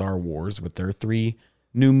like Star Wars with their 3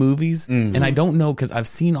 new movies. Mm-hmm. And I don't know, because I've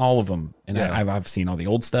seen all of them, and I've seen all the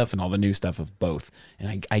old stuff and all the new stuff of both,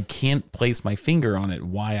 and I can't place my finger on it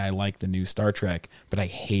why I like the new Star Trek, but I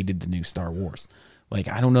hated the new Star Wars. Like,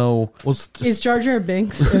 I don't know. Is Jar Jar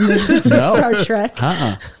Binks in the Star Trek?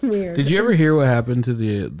 Weird. Did you ever hear what happened to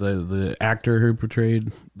the actor who portrayed,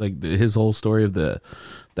 like, his whole story of the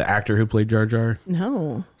actor who played Jar Jar?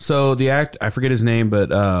 No. So I forget his name,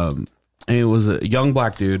 but it was a young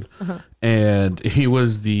black dude, and he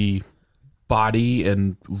was the body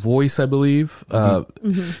and voice, I believe.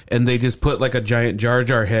 And they just put like a giant Jar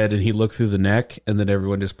Jar head, and he looked through the neck, and then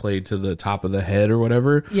everyone just played to the top of the head or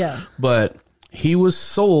whatever. Yeah. But he was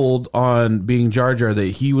sold on being Jar Jar that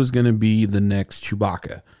he was going to be the next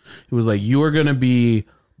Chewbacca. He was like, you are going to be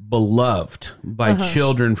beloved by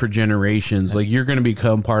children for generations. Like, you're going to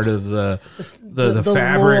become part of the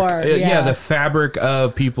fabric. Lore, the fabric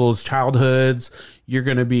of people's childhoods. You're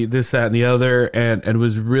going to be this, that, and the other. And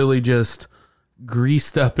was really just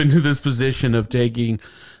greased up into this position of taking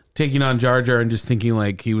on Jar Jar and just thinking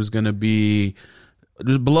like he was going to be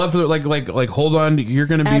beloved, like hold on, you're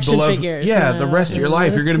going to be action beloved. Figures, the rest of your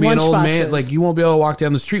life. You're going to be an old man. Lunchboxes. Like, you won't be able to walk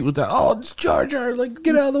down the street with that. Oh, it's Jar Jar. Like,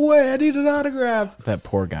 get out of the way. I need an autograph. That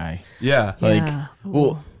poor guy. Yeah.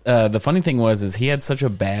 The funny thing is he had such a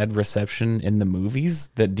bad reception in the movies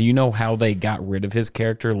that, do you know how they got rid of his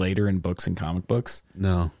character later in books and comic books?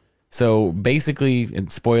 No. So basically,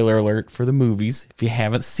 and spoiler alert for the movies, if you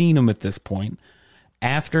haven't seen them at this point,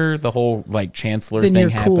 after the whole like Chancellor then thing you're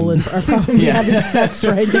happened, cool and are probably having sex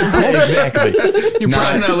right now. Exactly. You're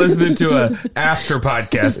probably not listening to a after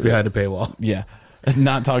podcast behind a paywall. Yeah.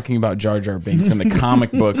 Not talking about Jar Jar Binks in the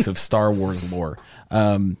comic books of Star Wars lore.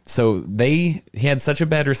 So he had such a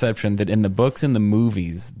bad reception that in the books and the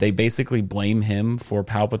movies, they basically blame him for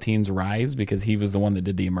Palpatine's rise because he was the one that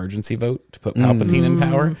did the emergency vote to put Palpatine in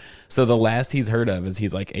power. So the last he's heard of is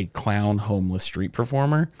he's like a clown homeless street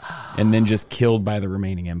performer and then just killed by the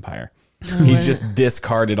remaining Empire. He's just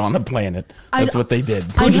discarded on the planet. That's what they did.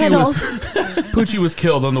 Poochie was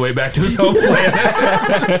killed on the way back to his home planet.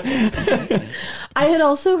 I had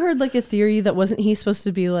also heard like a theory that wasn't he supposed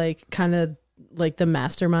to be like kind of like the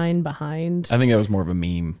mastermind behind. I think that was more of a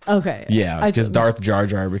meme. Okay. Yeah, just Darth Jar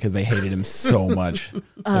Jar because they hated him so much. They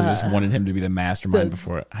just wanted him to be the mastermind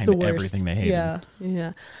before everything they hated. Yeah,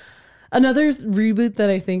 yeah. Another reboot that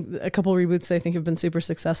I think, a couple reboots I think have been super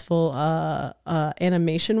successful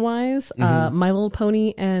animation wise, My Little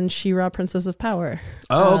Pony and She-Ra Princess of Power.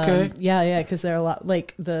 Oh, okay. Yeah, because they're a lot,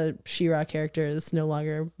 like the She-Ra character is no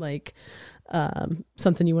longer like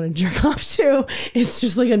something you want to jerk off to. It's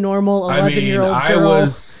just like a normal 11-year-old girl. I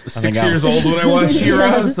was 6 years old when I watched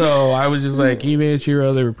She-Ra, so I was just like, He-Man and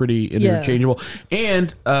She-Ra, they were pretty interchangeable.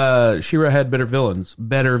 And She-Ra had better villains.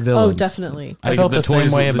 Oh, definitely. I felt the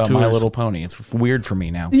same way about My Little Pony. It's weird for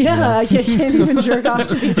me now. Yeah, I can't even jerk off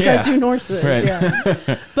to these cartoon horses. Right.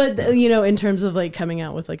 Yeah. But, in terms of like coming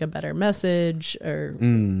out with like a better message or,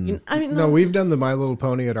 No, we've done the My Little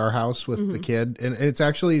Pony at our house with the kid, and it's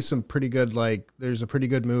actually some pretty good, like, there's a pretty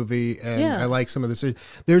good movie, and I like some of the.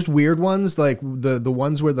 There's weird ones, like the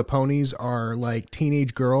ones where the ponies are like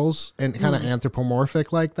teenage girls and kind of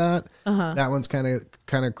anthropomorphic like that. That one's kind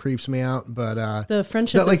of creeps me out, but the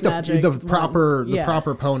friendship is magic. The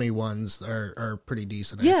proper pony ones are pretty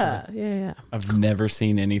decent. Yeah. I've never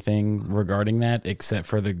seen anything regarding that except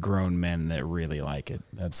for the grown men that really like it.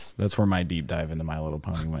 That's where my deep dive into My Little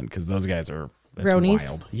Pony went, because those guys are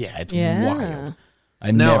wild. Yeah, it's wild.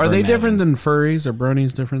 Now, are they different than furries? Are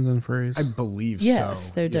bronies different than furries? I believe so. Yes,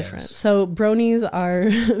 they're different. So bronies are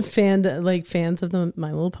fans of the My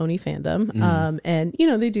Little Pony fandom. And,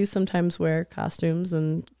 they do sometimes wear costumes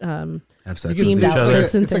and have sex themed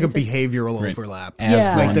outfits. It's like a behavioral overlap. As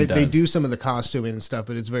like they do some of the costuming and stuff,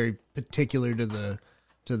 but it's very particular to that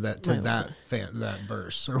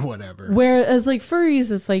verse or whatever. Whereas like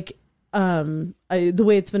furries, it's like, the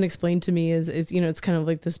way it's been explained to me is it's kind of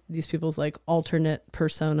like these people's like alternate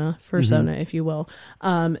persona, if you will,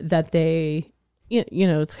 that they,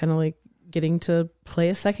 it's kind of like getting to play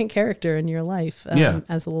a second character in your life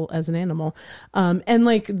as an animal, and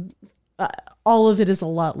like all of it is a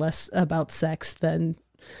lot less about sex than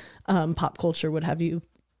pop culture would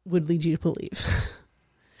lead you to believe.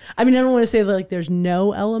 I mean, I don't want to say that like there's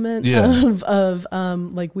no element of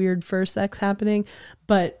like weird first sex happening,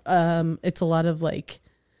 but it's a lot of like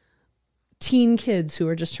teen kids who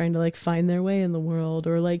are just trying to like find their way in the world,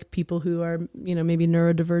 or like people who are, maybe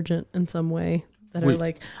neurodivergent in some way that are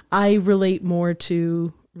like, I relate more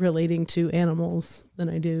to relating to animals than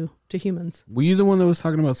I do to humans. Were you the one that was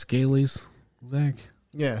talking about scalies, Zach?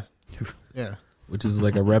 Yeah. Which is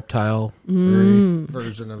like a reptile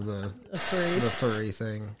version of the furry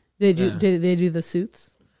thing. Did they do the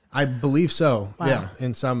suits? I believe so. Wow. Yeah.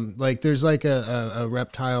 In some, like, there's like a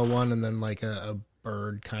reptile one, and then like a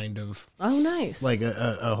bird kind of. Oh, nice. Like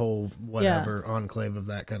a whole whatever enclave of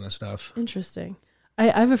that kind of stuff. Interesting. I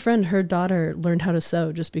have a friend, her daughter learned how to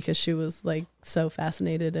sew just because she was like so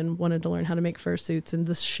fascinated and wanted to learn how to make fursuits, and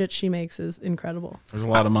the shit she makes is incredible. There's a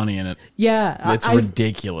lot of money in it. Yeah. It's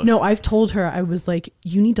ridiculous. No, I've told her, I was like,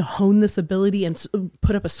 you need to hone this ability and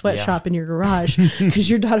put up a sweatshop in your garage, because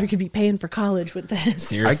your daughter could be paying for college with this.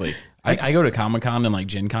 Seriously. I go to Comic-Con and like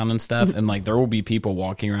Gen Con and stuff, and like there will be people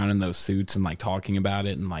walking around in those suits and like talking about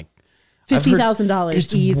it, and like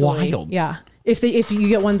 $50,000 easily. It's wild. Yeah. If you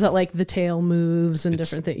get ones that like the tail moves and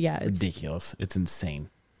different things, it's ridiculous. It's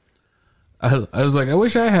insane. I was like, I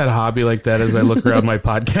wish I had a hobby like that as I look around my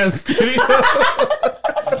podcast studio.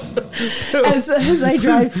 As I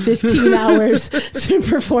drive 15 hours to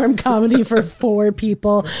perform comedy for 4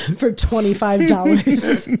 people for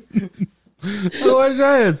 $25. I wish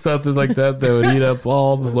I had something like that would eat up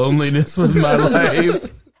all the loneliness with my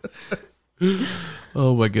life.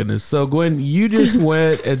 Oh my goodness. So Gwen, you just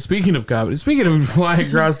went, and speaking of flying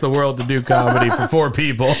across the world to do comedy for 4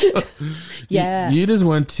 people. Yeah. You just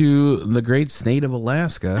went to the great state of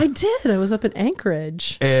Alaska. I did. I was up in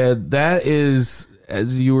Anchorage. And that is,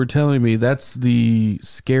 as you were telling me, that's the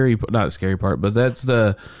not scary part, but that's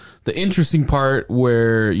the interesting part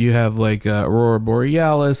where you have like Aurora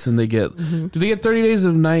Borealis, and they get do they get 30 days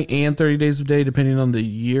of night and 30 days of day depending on the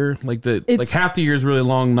year? Like half the year is really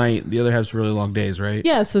long night, the other half's really long days, right?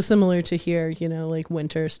 Yeah, so similar to here, like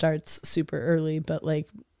winter starts super early, but like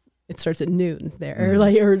it starts at noon there,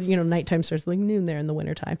 or nighttime starts like noon there in the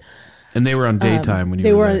wintertime. And they were on daytime when you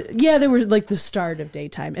They were there. they were like the start of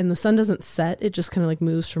daytime, and the sun doesn't set; it just kind of like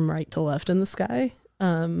moves from right to left in the sky.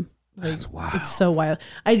 That's wild. It's so wild.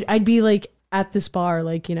 I'd be like at this bar,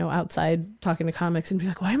 like outside talking to comics, and be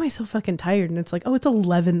like, "Why am I so fucking tired?" And it's like, "Oh, it's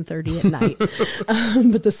 11:30 at night,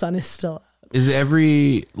 but the sun is still out." Is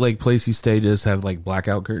every like place you stay just have like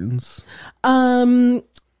blackout curtains?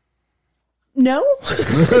 No,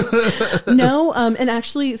 no. And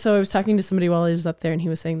actually, so I was talking to somebody while I was up there, and he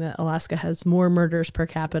was saying that Alaska has more murders per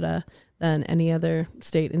capita than any other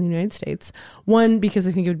state in the United States. One, because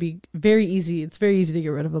I think it would be very easy. It's very easy to get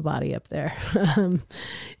rid of a body up there. A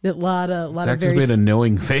lot of Zach very. just made a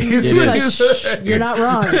knowing face. You're not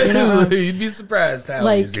wrong. You're not wrong. You'd be surprised how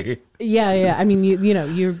easy. Yeah. I mean,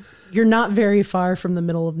 you're not very far from the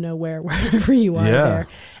middle of nowhere wherever you are there.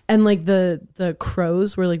 And like the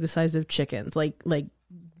crows were like the size of chickens, like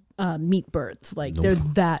meat birds. Like they're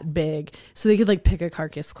that big. So they could like pick a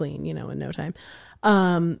carcass clean, in no time.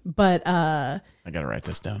 But I gotta write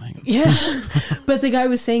this down. Hang on. yeah. But the guy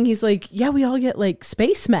was saying, he's like, yeah, we all get like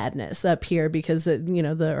space madness up here because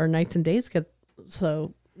our nights and days get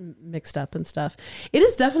so mixed up and stuff. It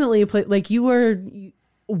is definitely a place like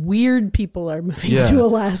weird people are moving to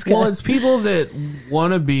Alaska. Well, it's people that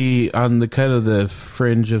want to be on the kind of the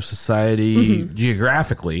fringe of society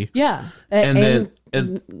geographically. Yeah. And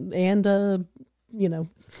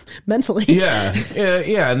mentally. Yeah.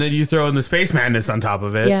 And then you throw in the space madness on top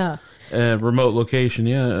of it. Yeah. Remote location.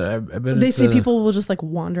 Yeah. I bet they say people will just like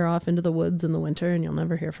wander off into the woods in the winter and you'll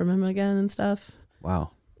never hear from him again and stuff.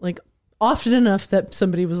 Wow. Like often enough that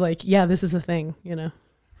somebody was like, yeah, this is a thing,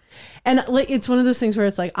 And like it's one of those things where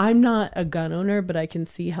it's like I'm not a gun owner, but I can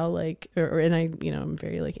see how like and I I'm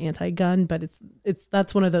very like anti-gun, but it's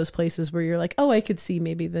that's one of those places where you're like, oh, I could see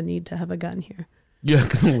maybe the need to have a gun here. Yeah,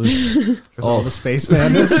 because all the space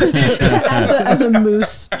madness. as a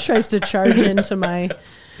moose tries to charge into my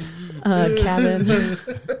cabin.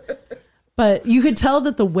 But you could tell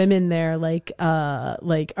that the women there like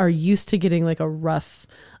are used to getting like a rough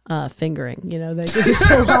fingering, there's just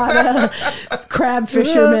a lot of crab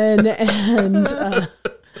fishermen and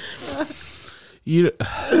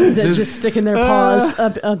that just sticking their paws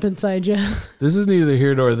up inside you. This is neither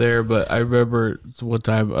here nor there, but I remember one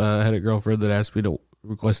time I had a girlfriend that asked me to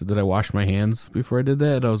requested that I wash my hands before I did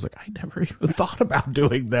that, and I was like, I never even thought about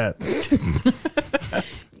doing that.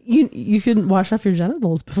 You can wash off your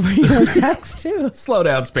genitals before you have sex too. Slow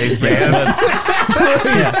down, spaceman. One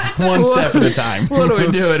step at a time. What are we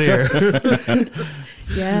doing here?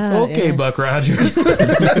 Yeah. Okay, yeah. Buck Rogers.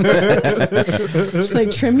 Just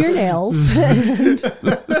like trim your nails.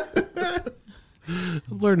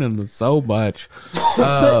 I'm learning so much.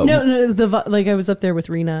 But no, like I was up there with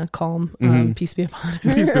Rena Calm, peace be upon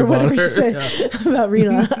her, Peace be or whatever upon her. you say about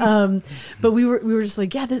Rena. But we were just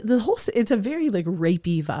like, yeah, the whole it's a very like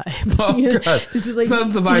rapey vibe. Oh God, it's like, it's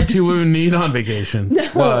not the vibe two women need on vacation. No.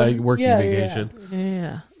 Well, working vacation.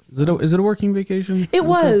 Yeah. Is it a working vacation? It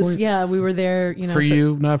was, yeah. We were there, for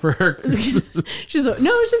you, not for her. She's no,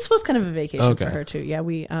 this was kind of a vacation Okay. for her too. Yeah,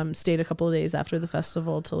 we stayed a couple of days after the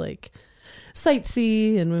festival to like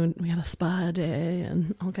sightsee, and we had a spa day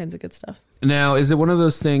and all kinds of good stuff. Now, is it one of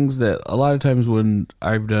those things that a lot of times when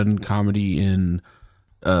I've done comedy in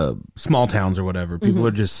small towns or whatever, people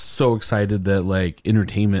are just so excited that like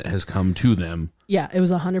entertainment has come to them. Yeah, it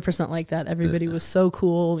was 100% like that. Everybody was so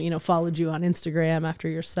cool, followed you on Instagram after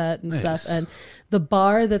your set and stuff. And the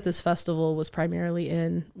bar that this festival was primarily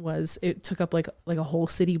in it took up like a whole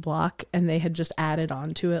city block, and they had just added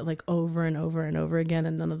on to it like over and over and over again,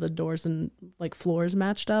 and none of the doors and like floors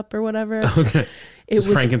matched up or whatever. Okay. It Just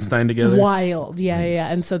was Frankenstein together. wild. Yeah,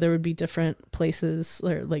 yeah. And so there would be different places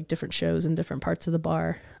or like different shows in different parts of the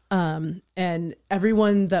bar. And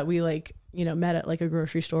everyone that we like, met at like a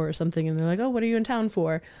grocery store or something, and they're like, oh, what are you in town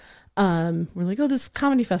for? We're like, oh, this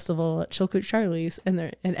comedy festival at Chilkoot Charlie's.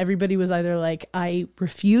 And everybody was either like, I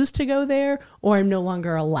refuse to go there, or I'm no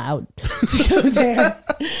longer allowed to go there.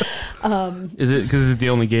 Is it because it's the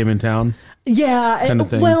only game in town? Yeah. Kind of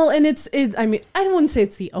thing. Well, and I mean, I don't want to say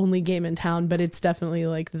it's the only game in town, but it's definitely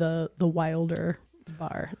like the wilder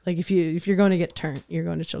bar. Like if you're going to get turned, you're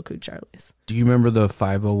going to Chilkoot Charlie's. Do you remember the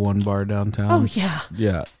 501 bar downtown? Oh yeah.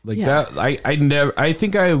 Yeah. Like Yeah. that. I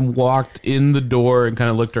think I walked in the door and kind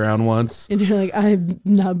of looked around once. And you're like, I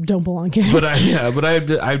don't belong here. But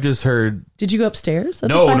I've just heard. Did you go upstairs? At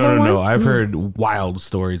No. the 501? I've heard wild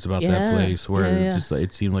stories about that Yeah. place where Yeah, it just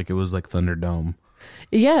it seemed like it was like Thunderdome.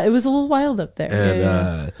 Yeah, it was a little wild up there. And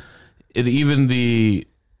Yeah. it even the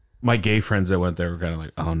my gay friends that went there were kind of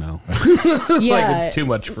like, oh no, Yeah, like it's too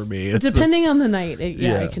much for me. It's depending on the night,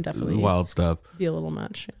 it can definitely wild stuff. be a little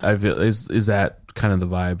much. I feel is that kind of the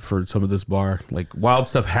vibe for some of this bar? Like wild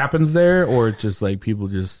stuff happens there, or it's just like people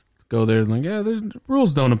just go there and like, yeah, there's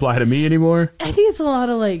rules don't apply to me anymore. I think it's a lot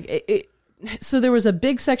of like so there was a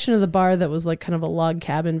big section of the bar that was like kind of a log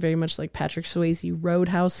cabin, very much like Patrick Swayze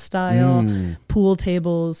Roadhouse style, pool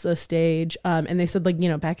tables, a stage. And they said, like, you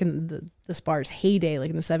know, back in this bar's heyday, like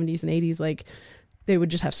in the 70s and 80s, like they would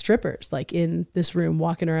just have strippers like in this room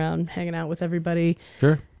walking around, hanging out with everybody.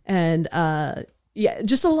 Sure. And yeah,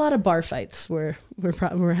 just a lot of bar fights were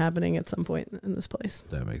happening at some point in this place.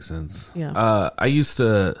 That makes sense. Yeah. I used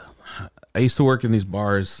to work in these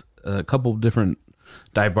bars, a couple of different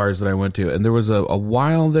dive bars that I went to, and there was a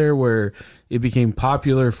while there where it became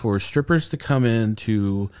popular for strippers to come in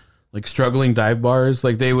to like struggling dive bars.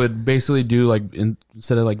 Like they would basically do like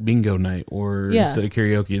instead of like bingo night or instead of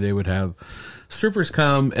karaoke, they would have strippers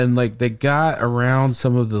come, and like they got around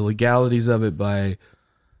some of the legalities of it by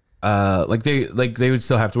like they would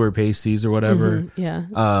still have to wear pasties or whatever. Yeah.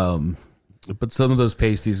 But some of those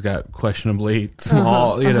pasties got questionably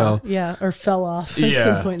small, you know. Yeah, or fell off at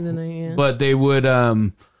some point in the night. Yeah. But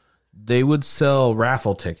they would sell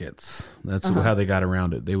raffle tickets. That's how they got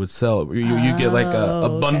around it. They would sell you get like a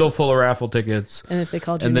bundle full of raffle tickets. And if they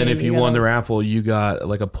called you, and then if you won the raffle, you got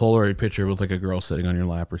like a Polaroid picture with like a girl sitting on your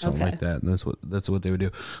lap or something like that. And that's what they would do.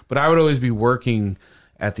 But I would always be working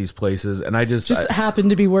at these places, and I just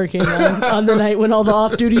happened to be working on the night when all the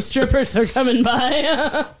off-duty strippers are coming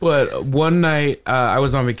by. But one night I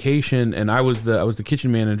was on vacation, and I was the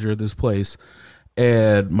kitchen manager at this place,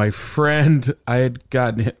 and my friend, I had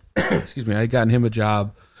gotten him a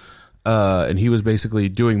job, and he was basically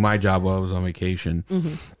doing my job while I was on vacation,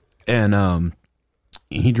 and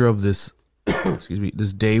he drove this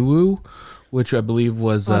this Daewoo, which I believe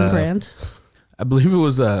was on brand. I believe it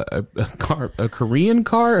was a Korean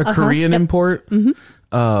car, a Korean import.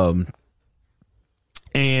 And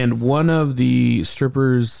one of the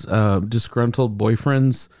strippers' disgruntled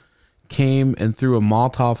boyfriends came and threw a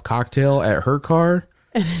Molotov cocktail at her car,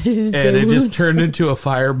 and it just turned into a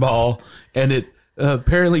fireball. And it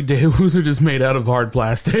apparently Daewoo's are just made out of hard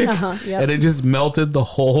plastic, and it just melted the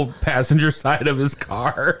whole passenger side of his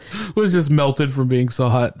car. It was just melted from being so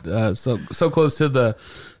hot, so close to the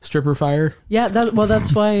stripper fire. Yeah,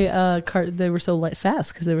 that's why they were so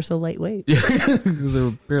fast, because they were so lightweight. Yeah, because they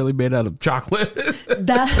were barely made out of chocolate.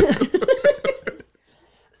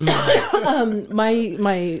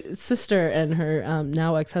 My sister and her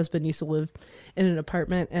now ex-husband used to live in an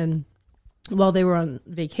apartment, and while they were on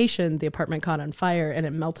vacation, the apartment caught on fire and it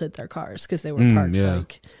melted their cars because they were parked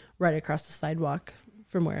like right across the sidewalk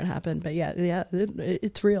from where it happened. But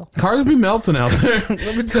it's real. Cars be melting out there.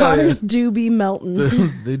 Let me tell you. Cars do be melting.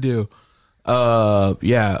 They do.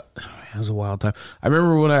 Yeah, it was a wild time. I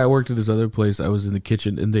remember when I worked at this other place, I was in the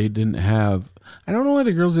kitchen and they didn't have, I don't know why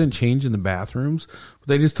the girls didn't change in the bathrooms, but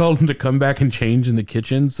they just told them to come back and change in the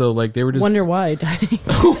kitchen. So like they were just wonder why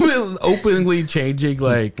openly changing.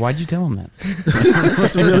 Like, why'd you tell them that?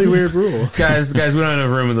 That's a really weird rule. Guys, we don't have enough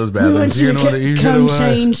room in those bathrooms.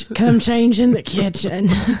 Come change in the kitchen.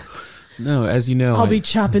 No, as you know, I'll be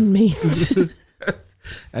chopping meat.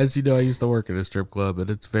 As you know, I used to work at a strip club, and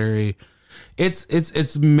it's very,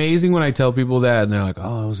 it's amazing when I tell people that, and they're like,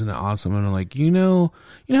 "Oh, wasn't it awesome?" And I'm like, you know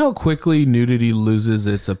how quickly nudity loses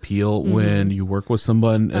its appeal when you work with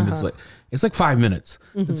someone, and it's like 5 minutes.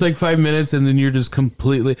 It's like 5 minutes, and then you're just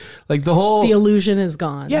completely like the illusion is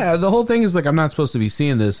gone. Yeah, the whole thing is like, I'm not supposed to be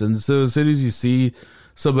seeing this, and so as soon as you see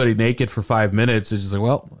somebody naked for 5 minutes, it's just like,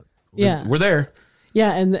 well, we're there.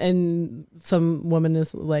 Yeah, and some woman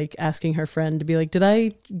is like asking her friend to be like, "Did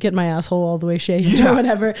I get my asshole all the way shaved or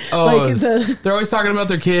whatever?" Oh, they're always talking about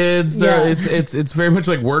their kids. It's very much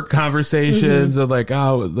like work conversations of like,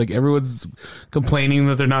 oh, like everyone's complaining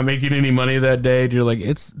that they're not making any money that day. And you're like,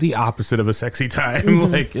 it's the opposite of a sexy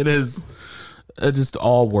time. Like it is just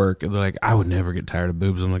all work. And they're like, I would never get tired of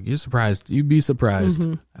boobs. I'm like, you'd be surprised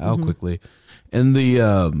how quickly. And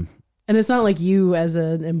and it's not like you as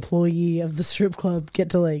an employee of the strip club get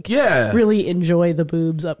to like really enjoy the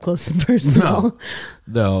boobs up close and personal.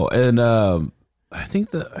 No. And I think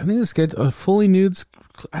the schedule fully nudes.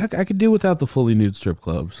 I could do without the fully nude strip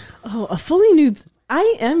clubs. Oh, a fully nude.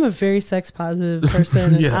 I am a very sex positive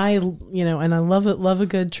person, and I love a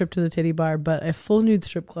good trip to the titty bar. But a full nude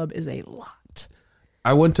strip club is a lot.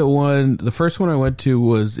 I went to one. The first one I went to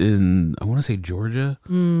was in, I want to say, Georgia,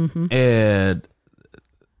 and.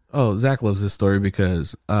 Oh, Zach loves this story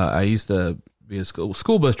because I used to be a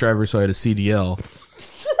school bus driver, so I had a CDL.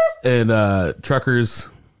 And truckers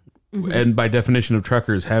and by definition of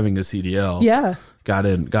truckers having a CDL, Yeah. got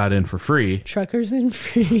in for free. Truckers in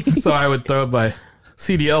free. So I would throw my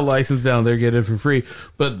CDL license down there, get in for free.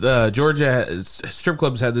 But Georgia strip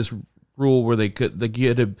clubs had this rule where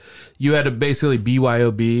you had to basically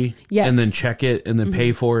BYOB, Yes. and then check it and then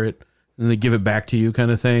pay for it and they give it back to you,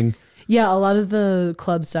 kind of thing. Yeah, a lot of the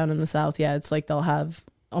clubs down in the South, it's like they'll have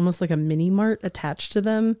almost like a mini mart attached to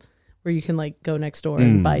them where you can like go next door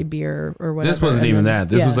and buy beer or whatever. This wasn't and even then- that.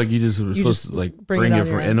 This yeah. was like you just were You supposed just to like bring bring it it on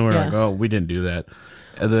for, your and own, we're yeah. like, oh, we didn't do that.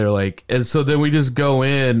 And they're like, and so then we just go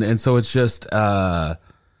in, and so it's just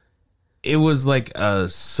it was like a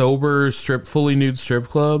sober fully nude strip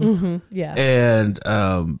club. Yeah. And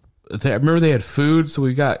I remember they had food, so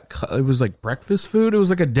we got, it was like breakfast food. It was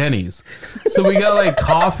like a Denny's. So we got like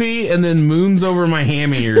coffee and then moons over my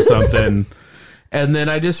hammy or something. And then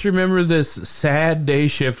I just remember this sad day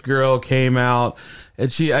shift girl came out,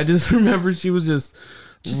 and I just remember she was just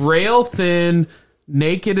rail thin,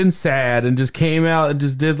 naked and sad, and just came out and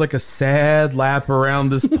just did like a sad lap around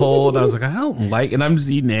this pole. And I was like, I don't like, and I'm just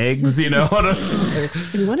eating eggs, you know? And I was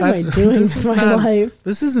like, What am I doing with my life?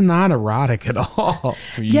 this is not erotic at all.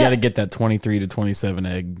 You Yeah. got to get that 23 to 27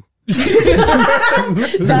 egg.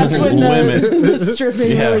 That's when the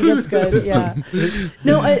stripping Yeah. really gets good. Yeah.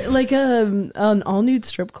 No, like an all nude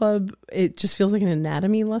strip club, it just feels like an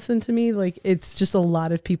anatomy lesson to me. Like it's just a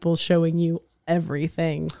lot of people showing you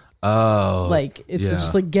everything. Oh, Like it's yeah.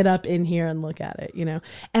 just like get up in here and look at it, you know.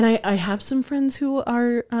 And I have some friends who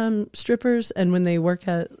are strippers, and when they work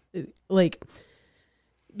at like.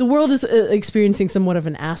 The world is experiencing somewhat of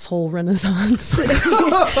an asshole renaissance,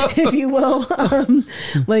 if you will.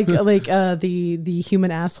 The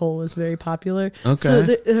human asshole is very popular. Okay. So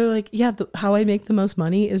they're like, yeah, how I make the most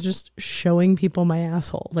money is just showing people my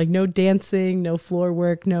asshole. Like no dancing, no floor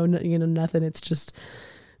work, no nothing. It's just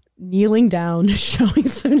kneeling down, showing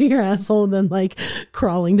somebody your asshole, and then like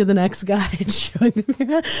crawling to the next guy and showing them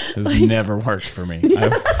your asshole. It's never worked for me.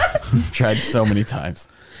 I've tried so many times.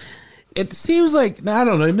 It seems like, I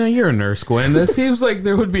don't know. Now you're a nurse, Gwen. It seems like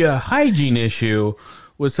there would be a hygiene issue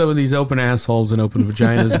with some of these open assholes and open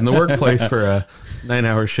vaginas in the workplace for a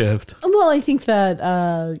 9-hour shift. Well, I think that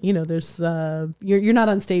there's you're not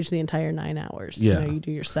on stage the entire 9 hours. Yeah. You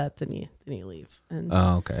do your set, then you leave, and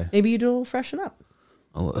Oh, okay. maybe you do a little freshen up.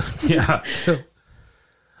 Yeah.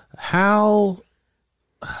 How?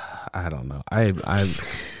 I don't know. I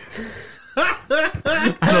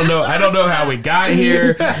don't know. I don't know how we got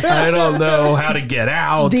here. I don't know how to get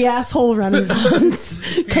out. The asshole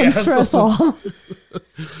renaissance comes for us all.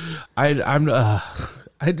 I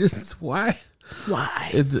just why?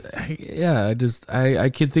 Why? I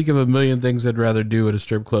can think of a million things I'd rather do at a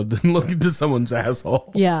strip club than look into someone's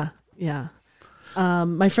asshole. Yeah.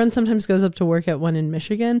 My friend sometimes goes up to work at one in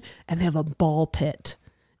Michigan, and they have a ball pit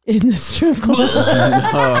in the strip club.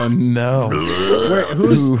 Oh no!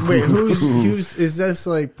 Who's is this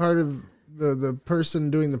like part of the person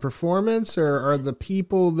doing the performance, or are the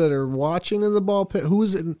people that are watching in the ball pit?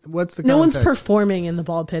 Who's in, what's the No one's context? performing in the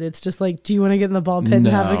ball pit. It's just like, do you want to get in the ball pit and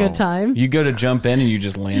have a good time? You go to jump in and you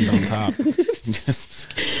just land on top.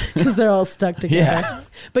 Because they're all stuck together. Yeah.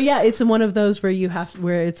 But yeah, it's one of those where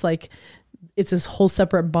it's like it's this whole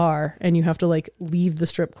separate bar, and you have to like leave the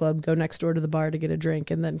strip club, go next door to the bar to get a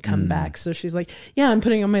drink, and then come back. So she's like, yeah, I'm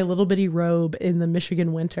putting on my little bitty robe in the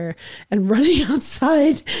Michigan winter and running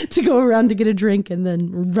outside to go around to get a drink and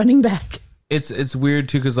then running back. It's weird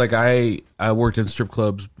too, because like I worked in strip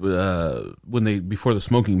clubs before the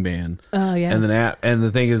smoking ban. Oh yeah. And then and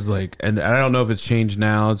the thing is like, and I don't know if it's changed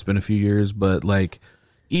now. It's been a few years, but like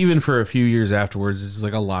even for a few years afterwards, it's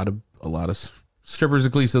like a lot of strippers,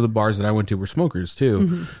 at least at the bars that I went to, were smokers too.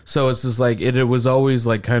 Mm-hmm. So it's just like it was always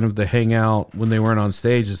like kind of the hangout when they weren't on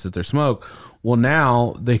stage is that they smoke. Well,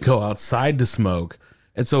 now they go outside to smoke,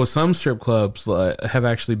 and so some strip clubs have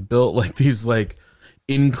actually built like these like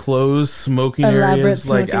enclosed smoking Elaborate areas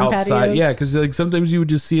like smoking outside. patios. Yeah, because like sometimes you would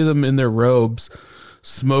just see them in their robes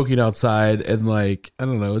smoking outside, and like I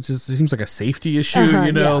don't know, it seems like a safety issue,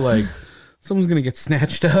 you know, yeah. like someone's gonna get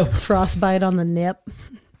snatched up. Frostbite on the nip.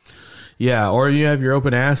 Yeah, or you have your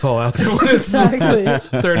open asshole out there when it's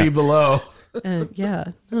Exactly. 30 below. Yeah.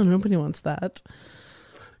 No, nobody wants that.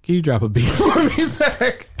 Can you drop a beat for me,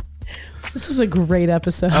 Zach? This was a great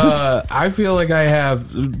episode. I feel like I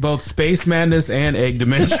have both space madness and egg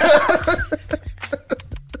dementia.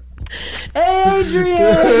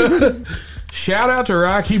 Adrian! Shout out to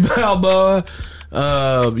Rocky Balboa.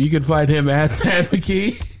 You can find him at Thad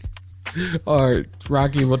McKee. Or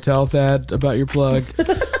Rocky will tell Thad about your plug.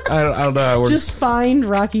 I don't know how it works. Just find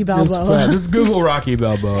Rocky Balboa. Just Google Rocky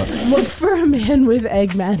Balboa. Look for a man with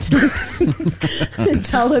egg mantis and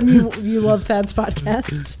tell him you love Thad's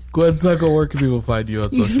podcast. Gwen Suckle, where can people find you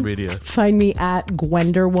on social media? Find me at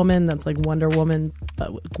Gwender Woman. That's like Wonder Woman,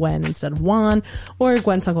 but with Gwen instead of Juan, or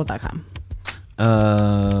gwensuckle.com.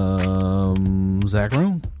 Zach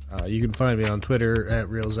Rome. You can find me on Twitter at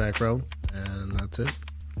RealZachRome, and that's it.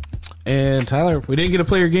 And Tyler, we didn't get to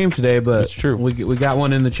play your game today, but It's true. We got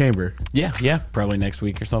one in the chamber. Yeah, probably next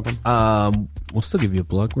week or something. We'll still give you a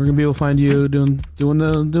plug. We're gonna be able to find you doing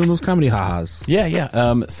those comedy ha-has.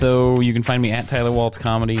 Yeah. So you can find me at Tyler Waltz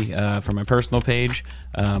Comedy for my personal page,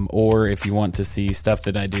 or if you want to see stuff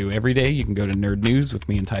that I do every day, you can go to Nerd News with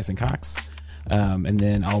me and Tyson Cox. And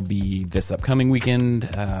then I'll be this upcoming weekend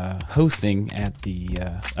hosting at the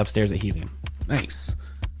Upstairs at Helium. Nice.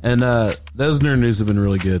 And those Nerd News have been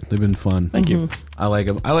really good. They've been fun. Thank you. I like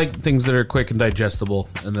them. I like things that are quick and digestible,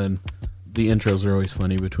 and then the intros are always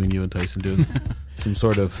funny between you and Tyson doing some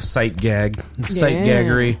sort of sight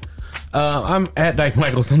gaggery. I'm at Dyke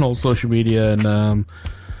Michaels on all social media, and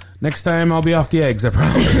next time I'll be off the eggs, I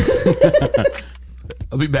promise.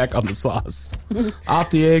 I'll be back on the sauce. Off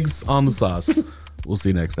the eggs, on the sauce. We'll see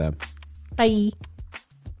you next time. Bye.